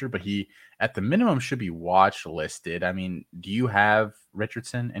roster, but he at the minimum should be watch listed. I mean, do you have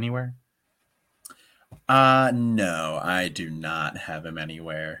Richardson anywhere? No, I do not have him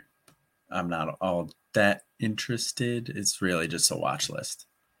anywhere. I'm not all that interested. It's really just a watch list.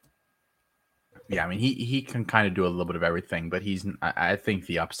 Yeah, I mean, he can kind of do a little bit of everything, but I think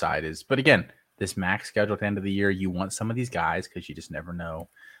the upside is, but again, this max schedule at the end of the year, you want some of these guys because you just never know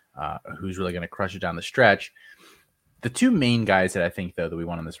who's really going to crush it down the stretch. The two main guys that I think, though, that we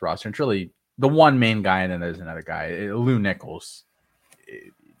want on this roster, and it's really the one main guy, and then there's another guy, Lew Nichols,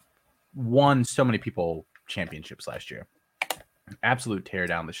 won so many people championships last year. Absolute tear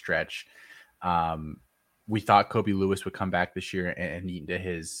down the stretch. We thought Kobe Lewis would come back this year and eat into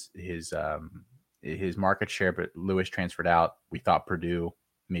his market share, but Lewis transferred out. We thought Purdue,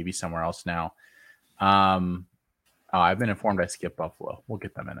 maybe somewhere else now. I've been informed I skipped Buffalo. We'll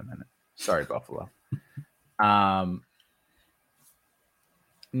get them in a minute. Sorry, Buffalo.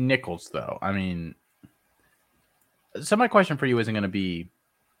 Nichols, though. I mean, so my question for you isn't going to be,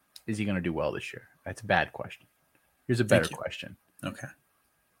 is he going to do well this year? That's a bad question. Here's a better question. Okay.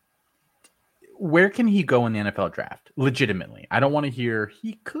 Where can he go in the NFL draft? Legitimately. I don't want to hear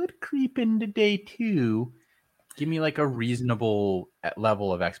he could creep into day 2. Give me like a reasonable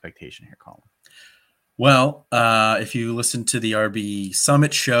level of expectation here, Colin. Well, if you listen to the RB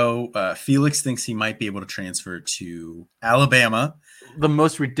Summit show, Felix thinks he might be able to transfer to Alabama. The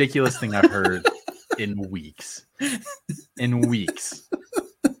most ridiculous thing I've heard in weeks.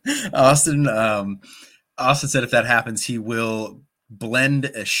 Austin said if that happens, he will blend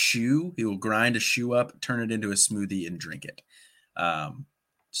a shoe. He will grind a shoe up, turn it into a smoothie, and drink it.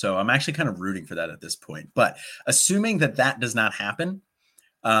 So I'm actually kind of rooting for that at this point. But assuming that does not happen,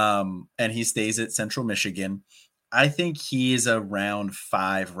 and he stays at Central Michigan, I think he is a round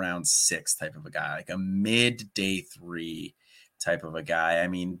 5, round 6 type of a guy, like a mid day 3 type of a guy. I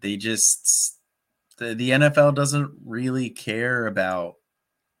mean, the NFL doesn't really care about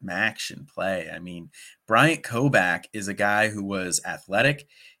action play. I mean, Bryant Koback is a guy who was athletic.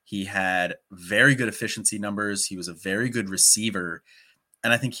 He had very good efficiency numbers. He was a very good receiver.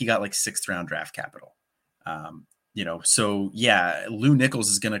 And I think he got like 6th round draft capital. So yeah, Lew Nichols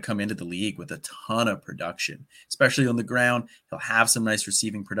is going to come into the league with a ton of production, especially on the ground. He'll have some nice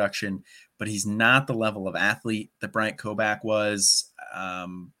receiving production, but he's not the level of athlete that Bryant Koback was.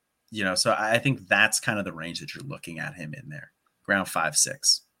 So I think that's kind of the range that you're looking at him in there. Round 5,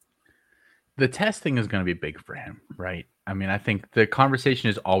 6. The testing is going to be big for him, right? I mean, I think the conversation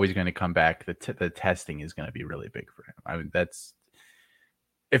is always going to come back. The testing is going to be really big for him. I mean,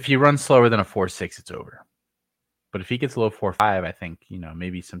 if he runs slower than a 4.6, it's over. But if he gets a low 4.5, I think,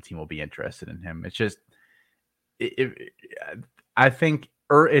 maybe some team will be interested in him. It's just, I think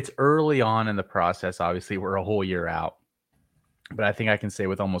it's early on in the process. Obviously, we're a whole year out. But I think I can say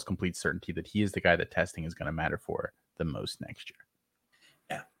with almost complete certainty that he is the guy that testing is going to matter for the most next year.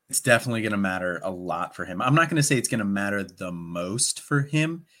 Yeah, it's definitely going to matter a lot for him. I'm not going to say it's going to matter the most for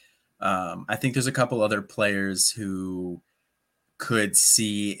him. I think there's a couple other players who could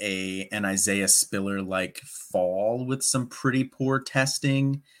see an Isaiah Spiller like fall with some pretty poor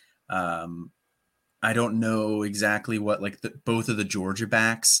testing. I don't know exactly what both of the Georgia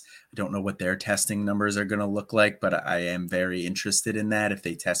backs. I don't know what their testing numbers are going to look like, but I am very interested in that. If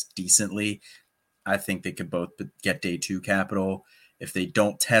they test decently, I think they could both get day 2 capital. If they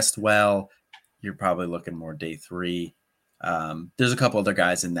don't test well, you're probably looking more day 3. There's a couple other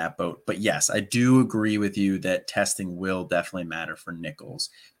guys in that boat, but yes, I do agree with you that testing will definitely matter for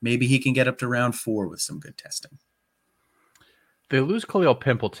Nichols. Maybe he can get up to round 4 with some good testing. They lose Khalil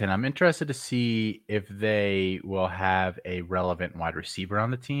Pimpleton. I'm interested to see if they will have a relevant wide receiver on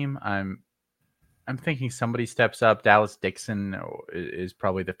the team. I'm thinking somebody steps up. Dallas Dixon is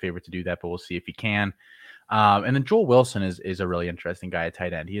probably the favorite to do that, but we'll see if he can. And then Joel Wilson is a really interesting guy at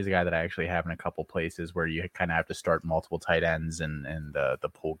tight end. He is a guy that I actually have in a couple places where you kind of have to start multiple tight ends and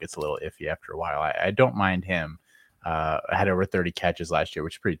the pool gets a little iffy after a while. I don't mind him. Had over 30 catches last year,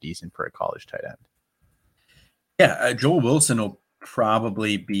 which is pretty decent for a college tight end. Yeah, Joel Wilson will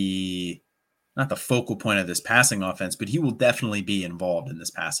probably be not the focal point of this passing offense, but he will definitely be involved in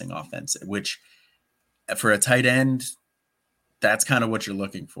this passing offense, which for a tight end, that's kind of what you're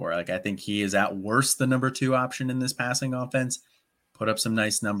looking for. Like, I think he is at worst the number 2 option in this passing offense. Put up some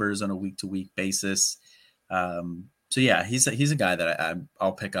nice numbers on a week-to-week basis. So yeah, he's a guy that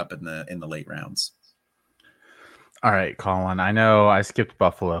I'll pick up in the late rounds. All right, Colin. I know I skipped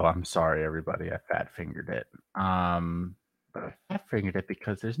Buffalo. I'm sorry, everybody. I fat fingered it. But I fat fingered it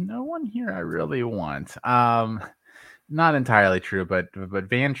because there's no one here I really want. Not entirely true, but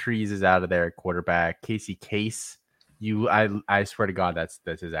Van Trees is out of there at quarterback. Casey Case, I swear to God,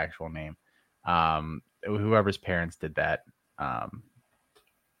 that's his actual name. Whoever's parents did that,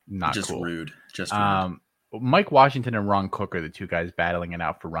 not just cool. rude. Just rude. Mike Washington and Ron Cook are the two guys battling it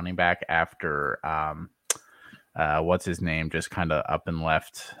out for running back after what's his name just kind of up and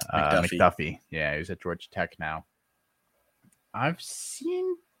left McDuffie. Yeah, he's at Georgia Tech now. I've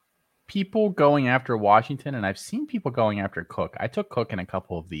seen people going after Washington, and I've seen people going after Cook. I took Cook in a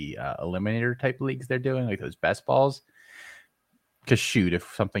couple of the eliminator type leagues they're doing, like those best balls. Because shoot,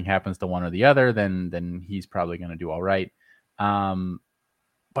 if something happens to one or the other, then he's probably going to do all right.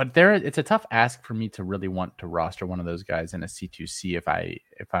 But it's a tough ask for me to really want to roster one of those guys in a C2C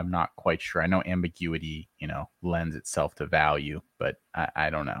if I'm not quite sure. I know ambiguity, lends itself to value, but I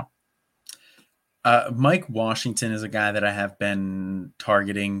don't know. Mike Washington is a guy that I have been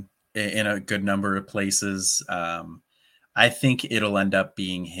targeting in a good number of places. I think it'll end up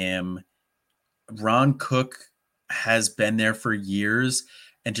being him. Ron Cook has been there for years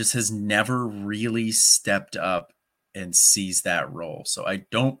and just has never really stepped up and seized that role. So I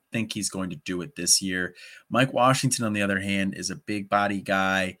don't think he's going to do it this year. Mike Washington, on the other hand, is a big body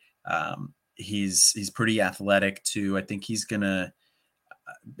guy. He's pretty athletic too. I think he's gonna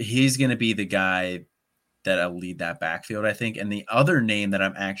be the guy that'll lead that backfield, I think. And the other name that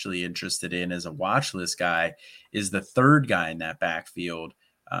I'm actually interested in as a watch list guy is the third guy in that backfield,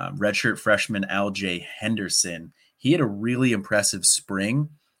 redshirt freshman LJ Henderson. He had a really impressive spring.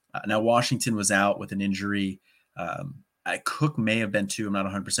 Now Washington was out with an injury. Cook may have been too. I'm not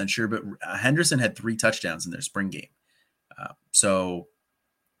 100% sure, but Henderson had 3 touchdowns in their spring game. So,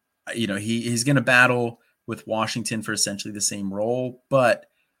 he's going to battle with Washington for essentially the same role, but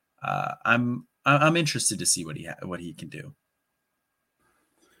I'm interested to see what he can do.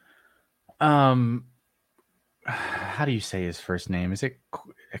 How do you say his first name? Is it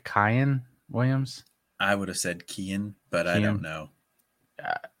Kyan Williams? I would have said Kean, but I don't know.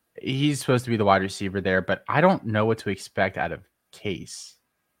 He's supposed to be the wide receiver there, but I don't know what to expect out of Case,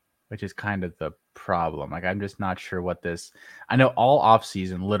 which is kind of the problem. Like, I'm just not sure what this. I know all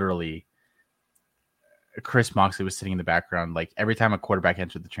offseason, literally, Chris Moxley was sitting in the background. Like, every time a quarterback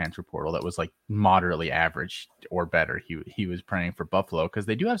entered the transfer portal that was like moderately average or better, he was praying for Buffalo because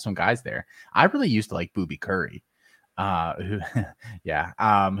they do have some guys there. I really used to like Booby Curry,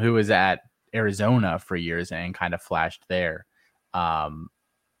 who was at Arizona for years and kind of flashed there.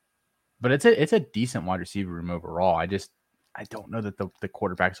 But it's a decent wide receiver room overall. I don't know that the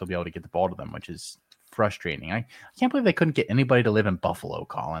quarterbacks will be able to get the ball to them, which is frustrating. I can't believe they couldn't get anybody to live in Buffalo,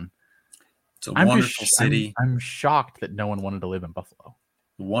 Colin. It's a wonderful city. I'm shocked that no one wanted to live in Buffalo.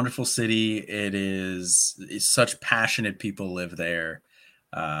 Wonderful city. It's such passionate people live there.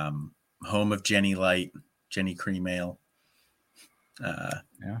 Home of Jenny Light, Jenny Cream Ale.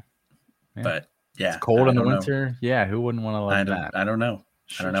 Yeah. But yeah, it's cold in the winter. Yeah, who wouldn't want to love that? I don't know.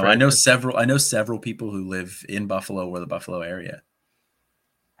 I don't know. I know several people who live in Buffalo or the Buffalo area.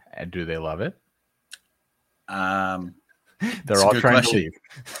 And do they love it? They're all trying to leave.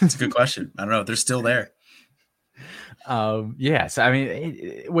 It's a good question. I don't know. They're still there. Yes. I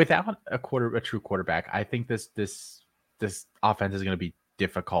mean, without a true quarterback, I think this offense is going to be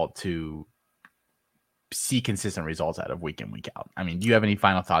difficult to see consistent results out of week in, week out. I mean, do you have any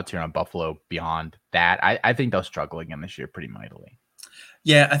final thoughts here on Buffalo beyond that? I think they'll struggle again this year pretty mightily.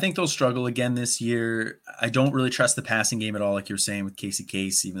 Yeah, I think they'll struggle again this year. I don't really trust the passing game at all, like you're saying with Casey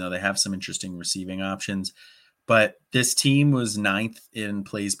Case, even though they have some interesting receiving options. But this team was 9th in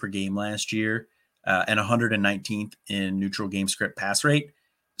plays per game last year and 119th in neutral game script pass rate.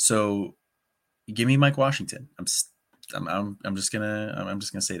 So give me Mike Washington. I'm just gonna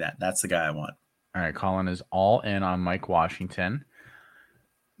say that. That's the guy I want. All right, Colin is all in on Mike Washington,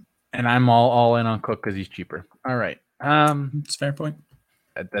 and I'm all in on Cook because he's cheaper. All right, it's a fair point.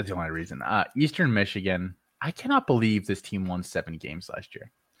 That's the only reason. Eastern Michigan. I cannot believe this team won 7 games last year.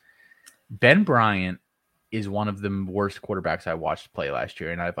 Ben Bryant is one of the worst quarterbacks I watched play last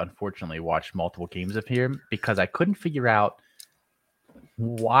year, and I've unfortunately watched multiple games of him because I couldn't figure out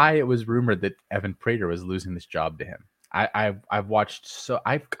why it was rumored that Evan Prater was losing this job to him. I've watched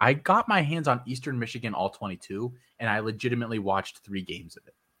I got my hands on Eastern Michigan all 22, and I legitimately watched 3 games of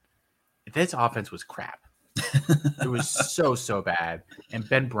it. This offense was crap. It was so bad, and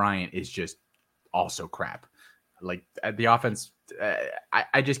Ben Bryant is just also crap. Like the offense,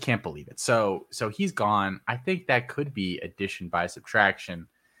 I just can't believe it. So he's gone. I think that could be addition by subtraction.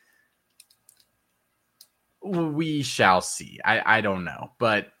 We shall see. I don't know,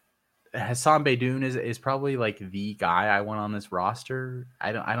 but Hassan Beydoun is probably like the guy I want on this roster.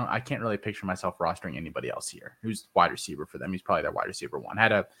 I can't really picture myself rostering anybody else here who's wide receiver for them. He's probably their wide receiver one. He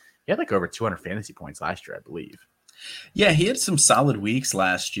had like over 200 fantasy points last year, I believe. Yeah, he had some solid weeks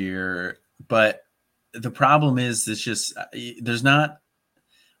last year, but the problem is it's just there's not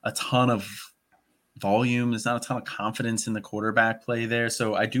a ton of volume. There's not a ton of confidence in the quarterback play there.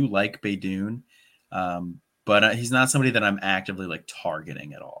 So I do like Beydoun, but he's not somebody that I'm actively like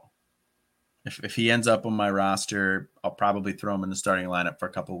targeting at all. If he ends up on my roster, I'll probably throw him in the starting lineup for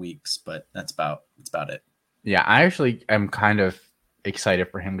a couple weeks, but that's about it. Yeah, I actually am kind of excited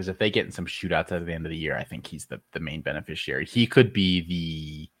for him because if they get in some shootouts at the end of the year, I think he's the main beneficiary. He could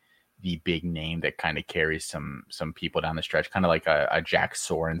be the big name that kind of carries some people down the stretch, kind of like a Jack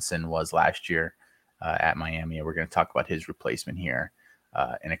Sorensen was last year at Miami. We're going to talk about his replacement here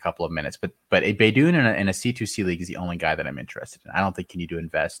in a couple of minutes. But a Beydoun in a C2C league is the only guy that I'm interested in. I don't think you need to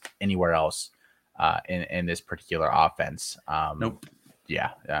invest anywhere else in this particular offense. Nope.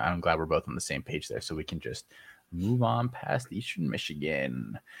 Yeah, I'm glad we're both on the same page there, so we can just move on past Eastern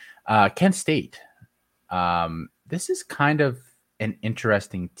Michigan. Kent State. This is kind of an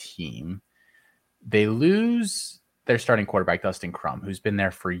interesting team. They lose their starting quarterback, Dustin Crum, who's been there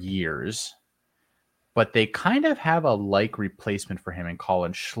for years. But they kind of have a like replacement for him in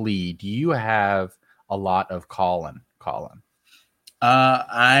Colin Schlee. Do you have a lot of Colin?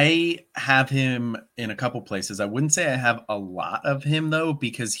 I have him in a couple places. I wouldn't say I have a lot of him, though,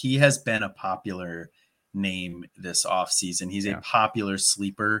 because he has been a popular name this offseason. He's a popular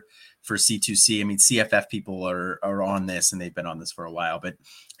sleeper for C2C. I mean, CFF people are on this, and they've been on this for a while, but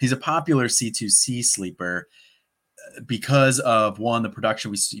he's a popular C2C sleeper because of, one, the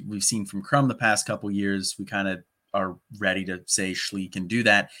production we've seen from Crum the past couple years. We kind of are ready to say Schlee can do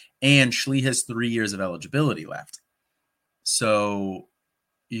that. And Schlee has 3 years of eligibility left. So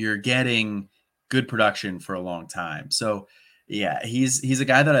you're getting good production for a long time. So yeah, he's a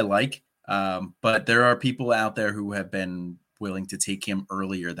guy that I like. But there are people out there who have been willing to take him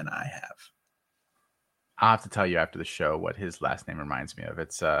earlier than I have. I'll have to tell you after the show what his last name reminds me of.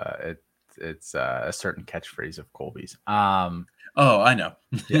 It's a certain catchphrase of Colby's. Oh, I know.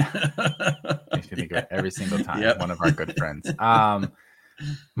 Yeah. Makes me think of it every single time. Yep. One of our good friends.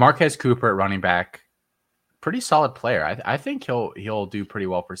 Marquez Cooper at running back. Pretty solid player. I think he'll do pretty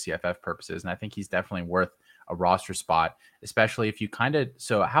well for CFF purposes, and I think he's definitely worth a roster spot, especially if you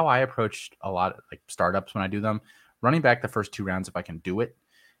so how I approach a lot of like startups when I do them, running back the first 2 rounds if I can do it,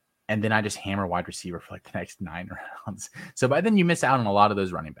 and then I just hammer wide receiver for like the next 9 rounds. So by then you miss out on a lot of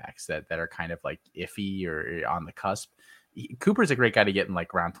those running backs that are kind of like iffy or on the cusp. Cooper's a great guy to get in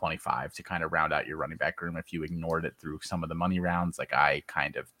like round 25 to kind of round out your running back room if you ignored it through some of the money rounds, like I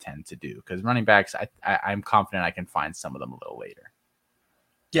kind of tend to do, because running backs, I'm confident I can find some of them a little later.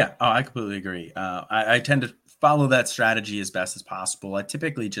 Yeah, I completely agree. I tend to follow that strategy as best as possible. I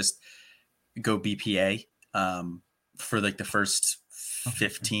typically just go BPA for like the first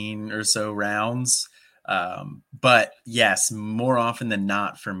 15 or so rounds. But yes, more often than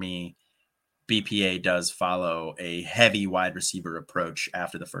not for me, BPA does follow a heavy wide receiver approach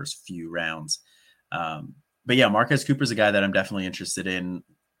after the first few rounds. But yeah, Marquez Cooper is a guy that I'm definitely interested in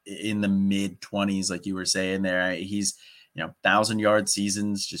the mid 20s, like you were saying there. He's 1,000-yard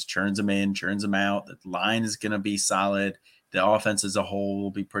seasons, just churns them in, churns them out. The line is going to be solid. The offense as a whole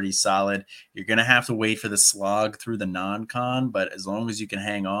will be pretty solid. You're going to have to wait for the slog through the non-con, but as long as you can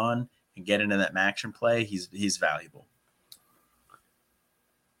hang on and get into that action play, he's valuable.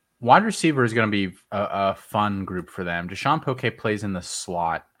 Wide receiver is going to be a fun group for them. Deshaun Poquet plays in the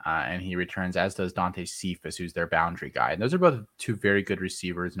slot, and he returns, as does Dante Cephas, who's their boundary guy. And those are both 2 very good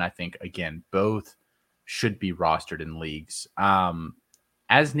receivers, and I think, again, both should be rostered in leagues.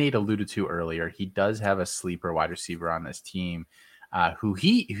 As Nate alluded to earlier, he does have a sleeper wide receiver on this team who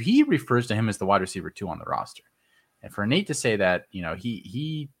he refers to him as the wide receiver 2 on the roster. And for Nate to say that,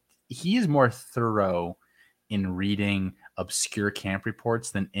 he is more thorough in reading obscure camp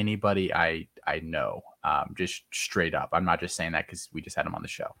reports than anybody I know, just straight up. I'm not just saying that because we just had him on the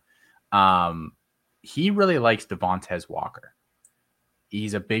show. He really likes Devontae Walker.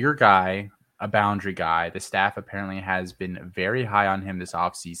 He's a bigger guy, a boundary guy. The staff apparently has been very high on him this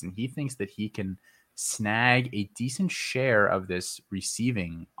offseason. He thinks that he can snag a decent share of this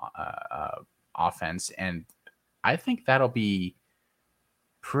receiving offense, and I think that'll be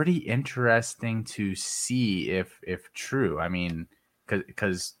pretty interesting to see if true. I mean,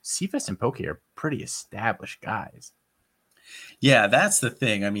 because Cephas and Poquet are pretty established guys. Yeah, that's the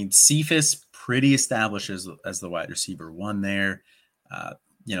thing. I mean, Cephas pretty established as the wide receiver 1 there.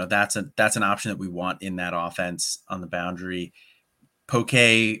 that's an option that we want in that offense on the boundary. Poke,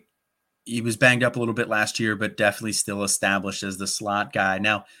 he was banged up a little bit last year, but definitely still established as the slot guy.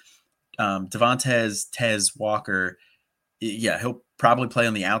 Now, Devontae Tez Walker, he'll probably play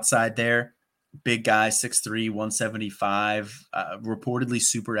on the outside there. Big guy, 6'3", 175, reportedly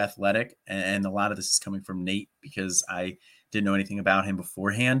super athletic. And a lot of this is coming from Nate because I didn't know anything about him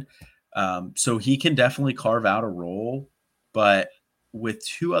beforehand. So he can definitely carve out a role, but with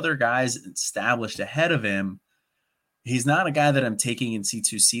two other guys established ahead of him, he's not a guy that I'm taking in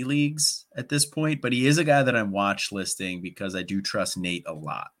C2C leagues at this point, but he is a guy that I'm watch listing because I do trust Nate a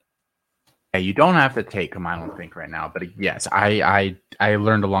lot. Yeah, you don't have to take him, I don't think, right now. But yes, I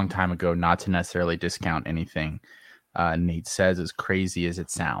learned a long time ago not to necessarily discount anything Nate says, as crazy as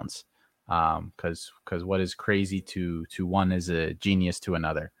it sounds. Because what is crazy to one is a genius to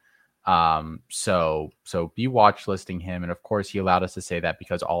another. So be watch listing him. And of course, he allowed us to say that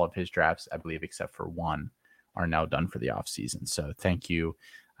because all of his drafts, I believe, except for one, are now done for the offseason. So thank you,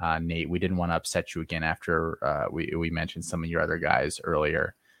 Nate. We didn't want to upset you again after we mentioned some of your other guys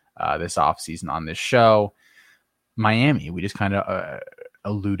earlier. This offseason on this show. Miami, we just kind of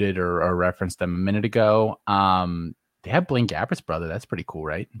alluded or referenced them a minute ago. They have Blaine Gabbert's brother. That's pretty cool,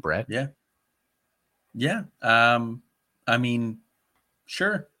 right, Brett? Yeah. I mean,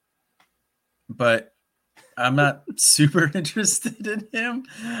 sure, but I'm not super interested in him.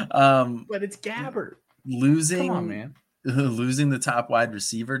 But it's Gabbert. Losing, come on, man. Losing the top wide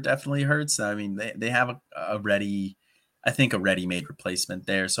receiver definitely hurts. I mean, they have a ready-made replacement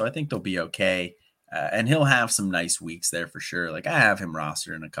there, so I think they'll be okay. And he'll have some nice weeks there for sure. Like I have him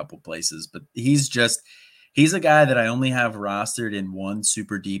rostered in a couple places, but he's a guy that I only have rostered in one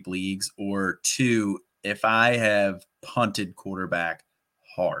super deep leagues or two if I have punted quarterback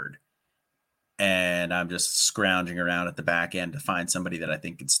hard and I'm just scrounging around at the back end to find somebody that I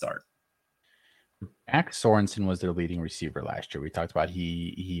think could start. Mac Sorensen was their leading receiver last year. We talked about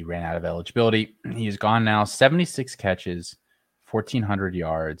he ran out of eligibility. He's gone now, 76 catches, 1,400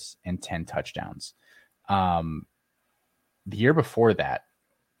 yards, and 10 touchdowns. The year before that,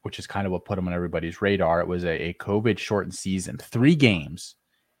 which is kind of what put him on everybody's radar, it was a COVID-shortened season. 3 games,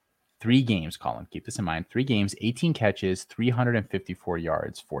 Colin, keep this in mind. 3 games, 18 catches, 354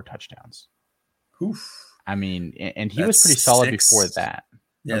 yards, 4 touchdowns. Oof. I mean, and he was pretty solid before that.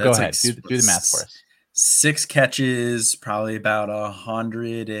 Yeah, go ahead. Do the math for us. 6 catches, probably about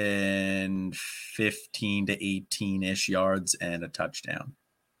 115 to 18-ish yards and a touchdown.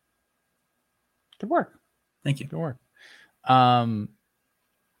 Good work. Thank you. Good work.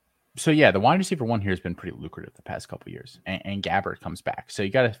 So yeah, the wide receiver one here has been pretty lucrative the past couple of years, and Gabbert comes back. So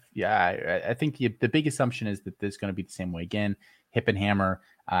you got to, I think the big assumption is that this is going to be the same way again. Hippenhammer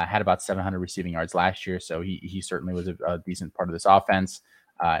had about 700 receiving yards last year, so he certainly was a decent part of this offense.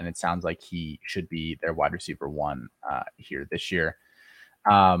 And it sounds like he should be their wide receiver one here this year.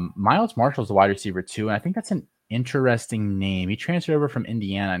 Miles Marshall's the wide receiver 2, and I think that's an interesting name. He transferred over from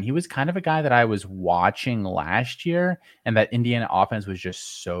Indiana, and he was kind of a guy that I was watching last year, and that Indiana offense was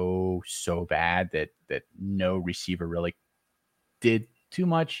just so bad that no receiver really did too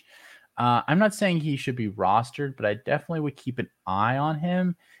much. I'm not saying he should be rostered, but I definitely would keep an eye on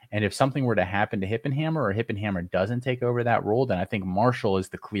him. And if something were to happen to Hippenhammer or Hippenhammer doesn't take over that role, then I think Marshall is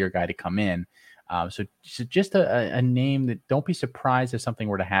the clear guy to come in. So just a name that don't be surprised if something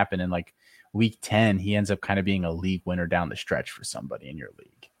were to happen in like week 10, he ends up kind of being a league winner down the stretch for somebody in your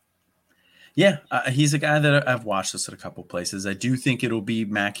league. Yeah, he's a guy that I've watched this at a couple places. I do think it'll be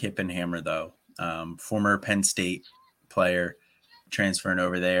Mac Hippenhammer, though. Former Penn State player transferring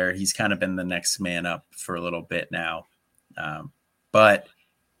over there. He's kind of been the next man up for a little bit now. But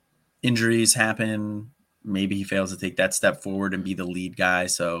injuries happen. Maybe he fails to take that step forward and be the lead guy.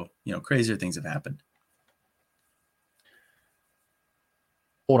 So, crazier things have happened.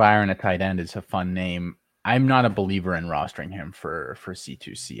 Old Iron at tight end is a fun name. I'm not a believer in rostering him for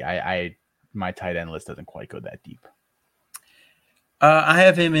C2C. My tight end list doesn't quite go that deep. I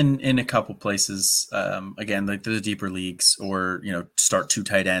have him in a couple places. Again, like the deeper leagues or, start 2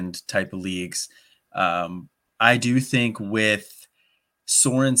 tight end type of leagues. I do think with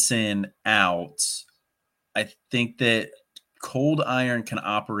Sorensen out, I think that Cold Iron can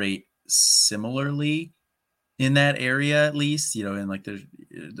operate similarly in that area, at least, in like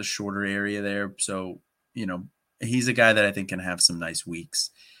the shorter area there. So, he's a guy that I think can have some nice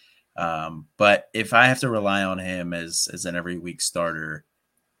weeks. But if I have to rely on him as an every week starter,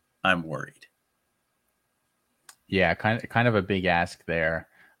 I'm worried. Yeah, kind of a big ask there.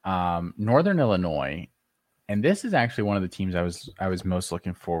 Northern Illinois, and this is actually one of the teams I was most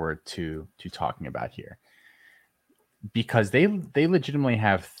looking forward to talking about here. because they legitimately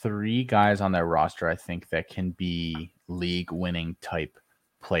have 3 guys on their roster, I think, that can be league winning type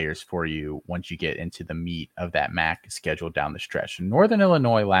players for you once you get into the meat of that MAC schedule down the stretch. Northern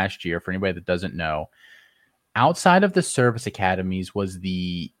Illinois last year, for anybody that doesn't know, outside of the service academies, was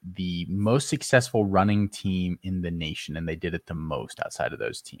the most successful running team in the nation, and they did it the most outside of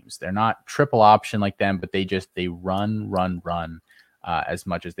those teams. They're not triple option like them, but they run as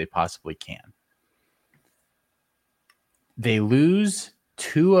much as they possibly can. They lose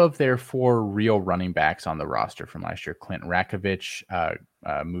 2 of their 4 real running backs on the roster from last year. Clinton Rakovich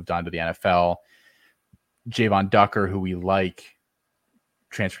moved on to the NFL. Javon Ducker, who we like,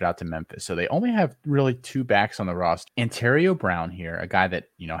 transferred out to Memphis. So they only have really 2 backs on the roster. Ontario Brown here, a guy that,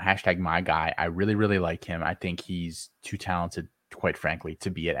 hashtag my guy. I really, really like him. I think he's too talented, quite frankly, to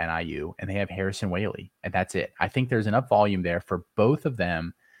be at NIU. And they have Harrison Whaley, and that's it. I think there's enough volume there for both of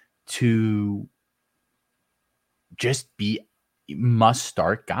them to just be must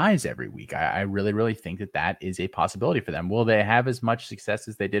start guys every week. I really, really think that is a possibility for them. Will they have as much success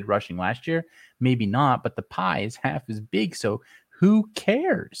as they did rushing last year? Maybe not, but the pie is half as big. So who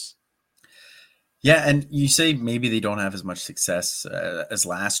cares? Yeah. And you say maybe they don't have as much success as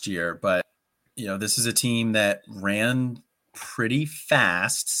last year, but this is a team that ran pretty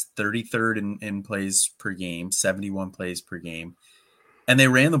fast, 33rd in plays per game, 71 plays per game. And they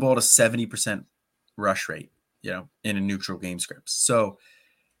ran the ball to 70% rush rate, in a neutral game script. So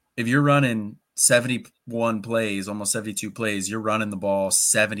if you're running 71 plays, almost 72 plays, you're running the ball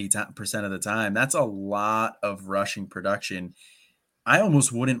 70% of the time. That's a lot of rushing production. I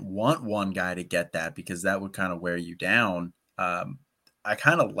almost wouldn't want one guy to get that because that would kind of wear you down. I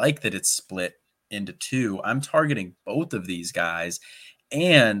kind of like that it's split into 2. I'm targeting both of these guys,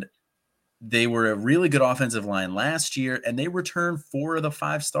 and they were a really good offensive line last year, and they returned 4 of the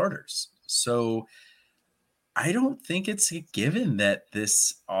 5 starters. So I don't think it's a given that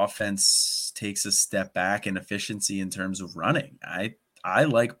this offense takes a step back in efficiency in terms of running. I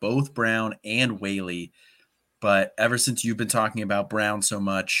like both Brown and Whaley, but ever since you've been talking about Brown so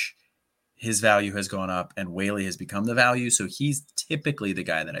much, his value has gone up and Whaley has become the value. So he's typically the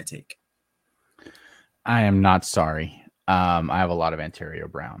guy that I take. I am not sorry. I have a lot of Ontario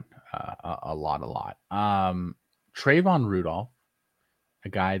Brown, a lot. Trayvon Rudolph, a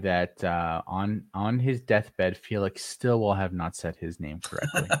guy that on his deathbed, Felix still will have not said his name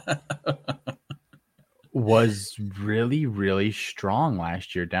correctly, was really, really strong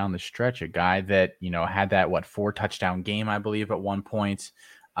last year down the stretch. A guy that, had that 4 touchdown game, I believe, at one point.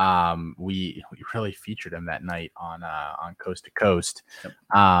 We really featured him that night on Coast to Coast.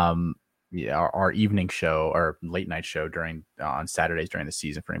 Yep. Our evening show or late night show on Saturdays during the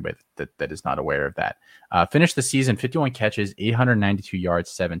season, for anybody that is not aware of that. Finished the season 51 catches, 892 yards,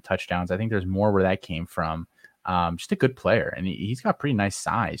 7 touchdowns. I think there's more where that came from. Just a good player, and he's got pretty nice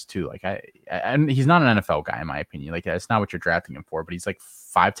size too. And he's not an NFL guy in my opinion. That's not what you're drafting him for. But he's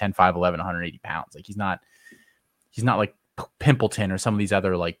 5'10", 5'11", 180 pounds. He's not like Pimpleton or some of these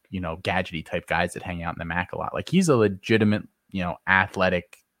other gadgety type guys that hang out in the MAC a lot. He's a legitimate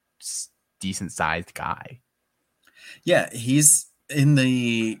athletic, decent sized guy. Yeah, he's in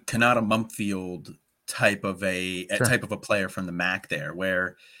the Kanata Mumpfield type of a player from the MAC there,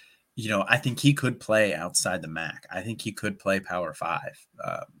 where I think he could play outside the MAC. I think he could play Power 5.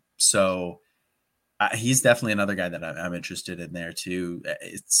 So he's definitely another guy that I'm interested in there too.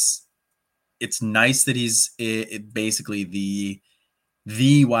 It's nice that he's basically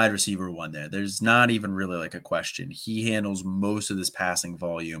the wide receiver 1 there. There's not even really a question. He handles most of this passing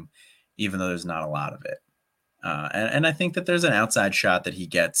volume, even though there's not a lot of it. And I think that there's an outside shot that he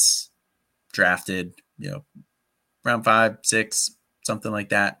gets drafted, round 5, 6, something like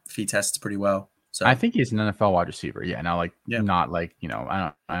that, if he tests pretty well. So I think he's an NFL wide receiver. Yeah. Now, not I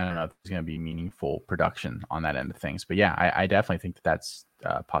don't know if there's going to be meaningful production on that end of things, but yeah, I definitely think that's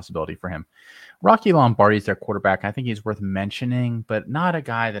a possibility for him. Rocky Lombardi is their quarterback. I think he's worth mentioning, but not a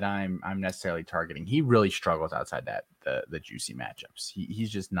guy that I'm necessarily targeting. He really struggles outside the juicy matchups. He's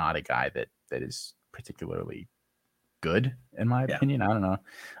just not a guy that is particularly good in my opinion. I don't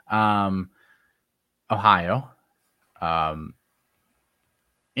know. Ohio,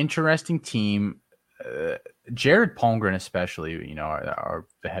 interesting team. Jared Palmgren, especially,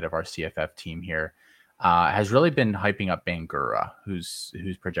 the head of our CFF team here, has really been hyping up Bangura, who's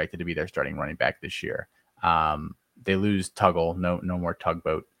projected to be their starting running back this year. They lose Tuggle, no more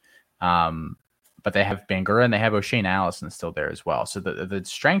Tugboat, but they have Bangura and they have O'Shane Allison still there as well. So the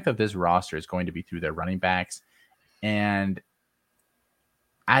strength of this roster is going to be through their running backs, and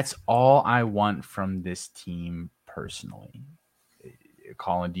that's all I want from this team personally.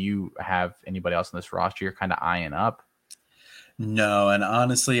 Colin, do you have anybody else on this roster you're kind of eyeing up? No, and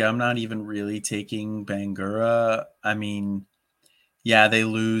honestly, I'm not even really taking Bangura. I mean, yeah, they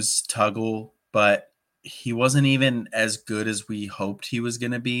lose Tuggle, but he wasn't even as good as we hoped he was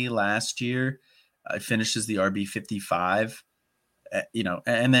going to be last year. Finishes the RB 55,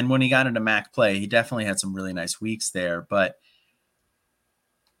 and then when he got into MAC play, he definitely had some really nice weeks there. But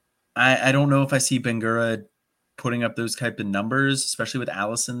I don't know if I see Bangura putting up those type of numbers, especially with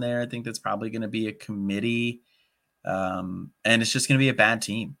Allison there. I think that's probably going to be a committee. And it's just going to be a bad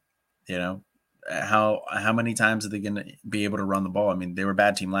team. How many times are they going to be able to run the ball? I mean, they were a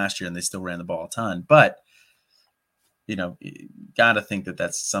bad team last year and they still ran the ball a ton, but got to think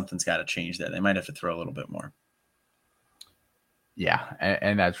that something's got to change there. They might have to throw a little bit more. Yeah,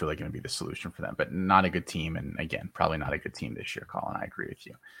 and that's really going to be the solution for them, but not a good team. And again, probably not a good team this year, Colin. I agree with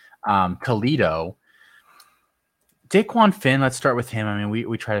you. Toledo, Daquan Finn, let's start with him. I mean,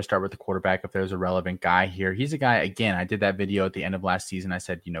 we try to start with the quarterback if there's a relevant guy here. He's a guy, again, I did that video at the end of last season. I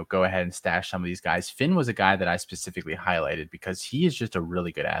said, go ahead and stash some of these guys. Finn was a guy that I specifically highlighted because he is just a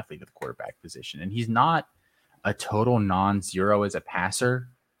really good athlete at the quarterback position. And he's not a total non-zero as a passer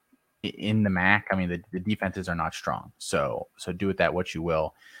in the MAC. I mean, the defenses are not strong. So do with that what you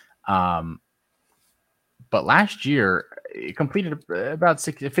will. But last year, he completed about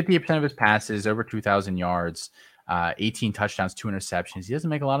 58% of his passes, over 2,000 yards. 18 touchdowns, 2 interceptions. He doesn't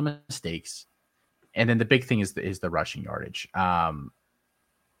make a lot of mistakes. And then the big thing is the rushing yardage. About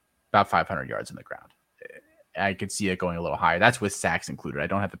 500 yards in the ground. I could see it going a little higher. That's with sacks included. I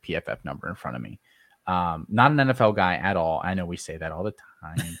don't have the PFF number in front of me. Not an NFL guy at all. I know we say that all the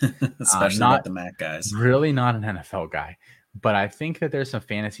time. Especially not the MAC guys. Really not an NFL guy. But I think that there's some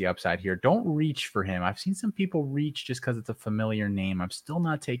fantasy upside here. Don't reach for him. I've seen some people reach just because it's a familiar name. I'm still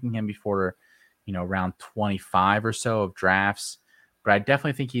not taking him before round 25 or so of drafts, but I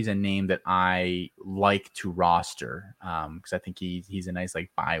definitely think he's a name that I like to roster because I think he's a nice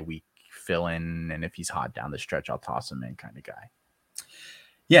bye week fill in, and if he's hot down the stretch, I'll toss him in kind of guy.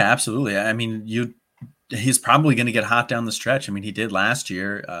 Yeah, absolutely. I mean, he's probably going to get hot down the stretch. I mean, he did last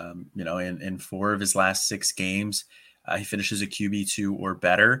year. In 4 of his last 6 games, he finishes a QB2 or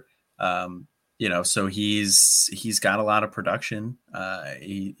better. So he's got a lot of production.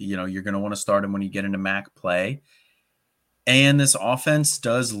 You're going to want to start him when you get into MAC play. And this offense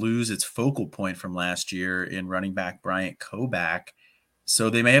does lose its focal point from last year in running back Bryant Koback.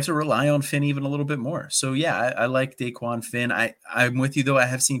 So they may have to rely on Finn even a little bit more. So, yeah, I like Daquan Finn. I'm with you, though. I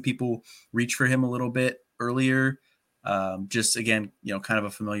have seen people reach for him a little bit earlier. Just, again, kind of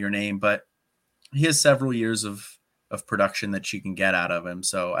a familiar name. But he has several years of production that you can get out of him.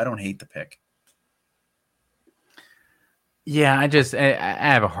 So I don't hate the pick. Yeah, I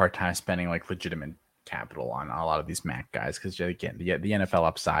have a hard time spending legitimate capital on a lot of these MAC guys because, again, the NFL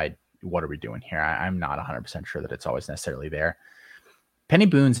upside, what are we doing here? I'm not 100% sure that it's always necessarily there. Penny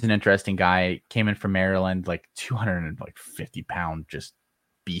Boone's an interesting guy, came in from Maryland, 250-pound just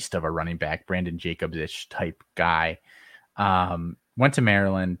beast of a running back, Brandon Jacobs-ish type guy. Went to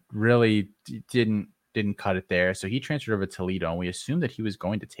Maryland, really didn't cut it there. So he transferred over to Toledo, and we assumed that he was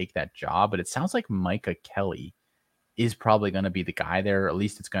going to take that job, but it sounds like Micah Kelly is probably going to be the guy there. At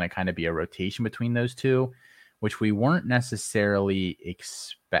least it's going to kind of be a rotation between those two, which we weren't necessarily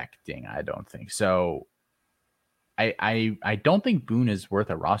expecting, I don't think. So I don't think Boone is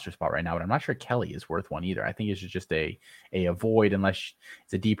worth a roster spot right now, but I'm not sure Kelly is worth one either. I think it's just a avoid unless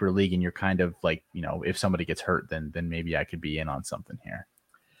it's a deeper league and you're kind of if somebody gets hurt, then maybe I could be in on something here.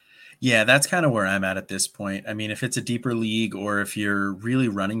 Yeah, that's kind of where I'm at this point. I mean, if it's a deeper league or if you're really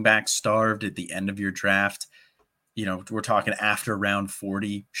running back starved at the end of your draft, we're talking after round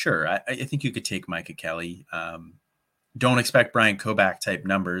 40. Sure, I think you could take Micah Kelly. Don't expect Brian Koback type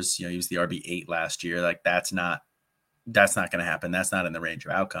numbers. He was the RB8 last year. That's not going to happen. That's not in the range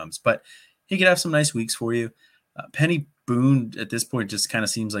of outcomes. But he could have some nice weeks for you. Penny Boone at this point just kind of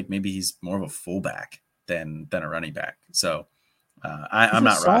seems like maybe he's more of a fullback than a running back. So I'm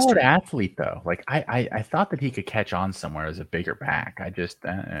not a solid athlete though. I thought that he could catch on somewhere as a bigger back. I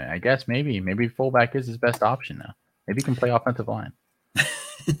guess maybe fullback is his best option now. Maybe he can play offensive line.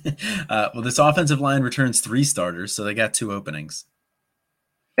 Well, this offensive line returns 3 starters, so they got 2 openings.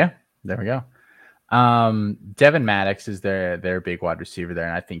 Yeah, there we go. Devin Maddox is their big wide receiver there,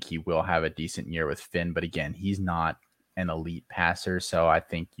 and I think he will have a decent year with Finn. But again, he's not an elite passer, so I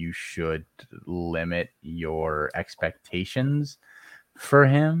think you should limit your expectations for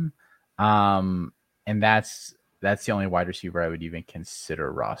him. And that's the only wide receiver I would even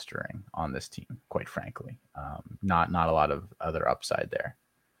consider rostering on this team, quite frankly. Not a lot of other upside there.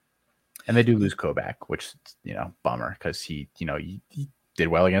 And they do lose Koback, which, bummer, because he did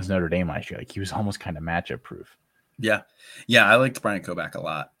well against Notre Dame last year. He was almost kind of matchup proof. Yeah. Yeah. I liked Brian Koback a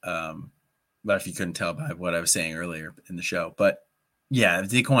lot. But if you couldn't tell by what I was saying earlier in the show, but yeah,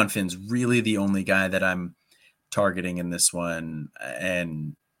 Daquan Finn's really the only guy that I'm targeting in this one.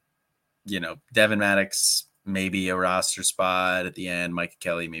 And, Devin Maddox, maybe a roster spot at the end. Mike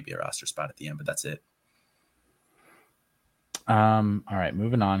Kelly, maybe a roster spot at the end, but that's it. All right,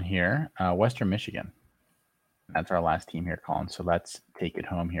 moving on here. Western Michigan. That's our last team here, Colin. So let's take it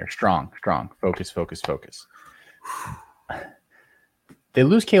home here. Strong. Focus. They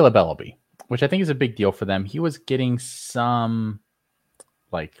lose Caleb Ellaby, which I think is a big deal for them. He was getting some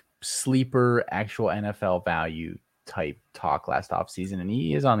sleeper actual NFL value type talk last offseason, and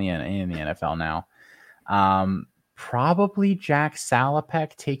he is in the NFL now. Probably Jack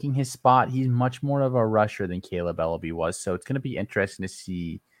Salopek taking his spot. He's much more of a rusher than Caleb Ellaby was, so it's going to be interesting to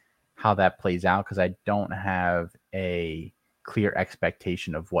see how that plays out because I don't have a clear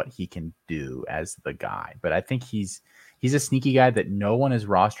expectation of what he can do as the guy. But I think he's a sneaky guy that no one is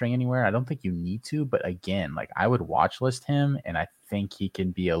rostering anywhere. I don't think you need to, but again, I would watch list him, and I think he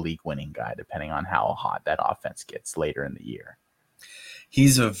can be a league-winning guy depending on how hot that offense gets later in the year.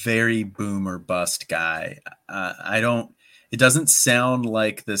 He's a very boom or bust guy. It doesn't sound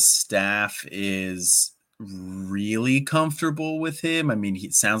like the staff is really comfortable with him. I mean,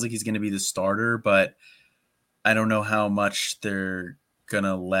 it sounds like he's going to be the starter, but I don't know how much they're going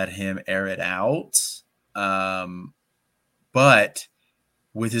to let him air it out. But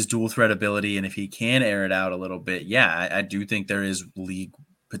with his dual threat ability, and if he can air it out a little bit, yeah, I do think there is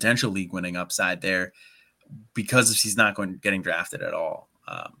potential league winning upside there because he's not getting drafted at all.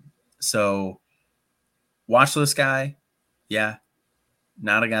 So watch this guy. Yeah.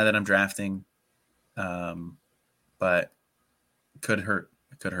 Not a guy that I'm drafting. But could hurt.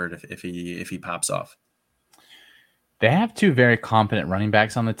 It could hurt if he pops off. They have two very competent running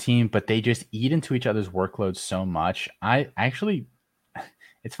backs on the team, but they just eat into each other's workloads so much.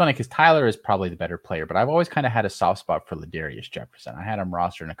 It's funny because Tyler is probably the better player, but I've always kind of had a soft spot for Ladarius Jefferson. I had him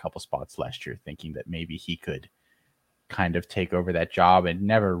rostered in a couple spots last year thinking that maybe he could kind of take over that job. It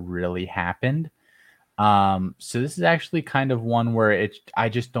never really happened. So this is actually kind of one where I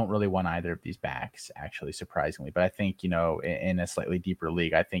just don't really want either of these backs, actually, surprisingly. But I think, in a slightly deeper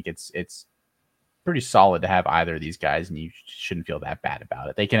league, I think it's pretty solid to have either of these guys, and you shouldn't feel that bad about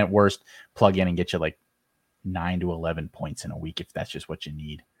it. They can at worst plug in and get you 9 to 11 points in a week if that's just what you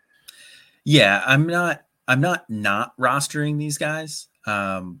need. Yeah, I'm not rostering these guys.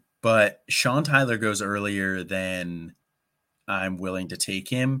 But Sean Tyler goes earlier than I'm willing to take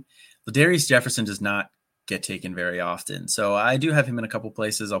him. Ladarius Jefferson does not get taken very often. So I do have him in a couple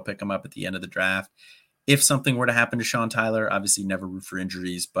places. I'll pick him up at the end of the draft. If something were to happen to Sean Tyler, obviously never root for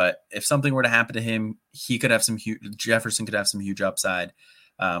injuries, but if something were to happen to him, Jefferson could have some huge upside.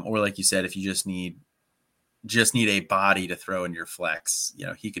 Or like you said, if you just need a body to throw in your flex,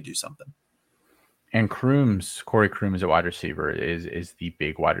 he could do something. And Corey Crooms, a wide receiver, is the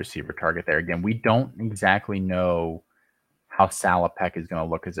big wide receiver target there. Again, we don't exactly know how Salopek is going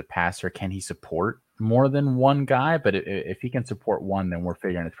to look as a passer. Can he support more than one guy? But if he can support one, then we're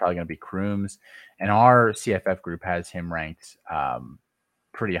figuring it's probably going to be Crooms. And our CFF group has him ranked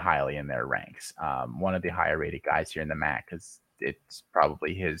pretty highly in their ranks. One of the higher rated guys here in the MAC, because it's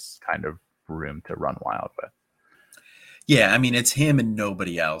probably his kind of room to run wild with. Yeah, I mean, it's him and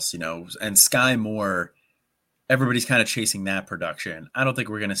nobody else, and Sky Moore, everybody's kind of chasing that production. I don't think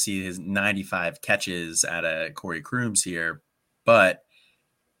we're going to see his 95 catches at a Corey Crooms here, but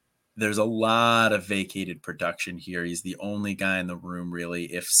there's a lot of vacated production here. He's the only guy in the room, really.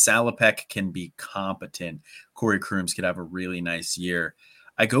 If Salopek can be competent, Corey Crooms could have a really nice year.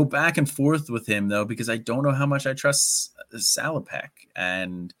 I go back and forth with him, though, because I don't know how much I trust Salopek.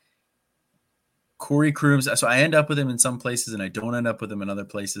 And Corey Crooms, so I end up with him in some places and I don't end up with him in other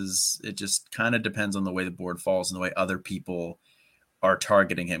places. It just kind of depends on the way the board falls and the way other people are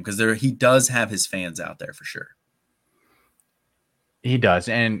targeting him, because he does have his fans out there for sure. He does.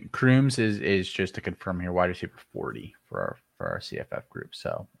 And Crooms is just to confirm here, wide receiver 40 for our CFF group.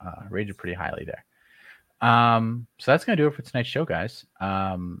 So rated pretty highly there. So that's going to do it for tonight's show, guys.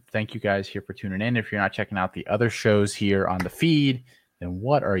 Thank you guys here for tuning in. If you're not checking out the other shows here on the feed, then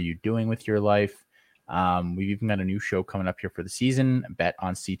what are you doing with your life? We've even got a new show coming up here for the season, Bet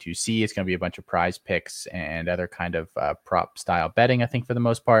on C2C. It's going to be a bunch of prize picks and other kind of prop style betting, I think, for the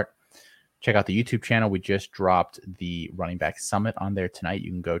most part. Check out the YouTube channel. We just dropped the Running Back Summit on there tonight.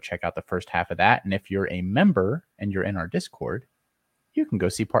 You can go check out the first half of that. And if you're a member and you're in our Discord, you can go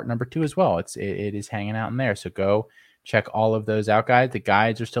see part number 2 as well. It is hanging out in there. So go check all of those out, guys. The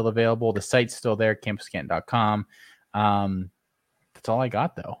guides are still available. The site's still there, campuscanton.com. That's all I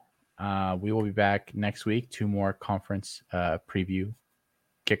got, though. We will be back next week. 2 more conference preview,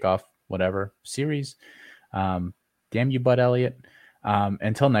 kickoff, whatever series. Damn you, Bud Elliott.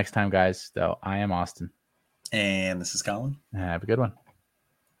 Until next time, guys, though, I am Austin. And this is Colin. Have a good one.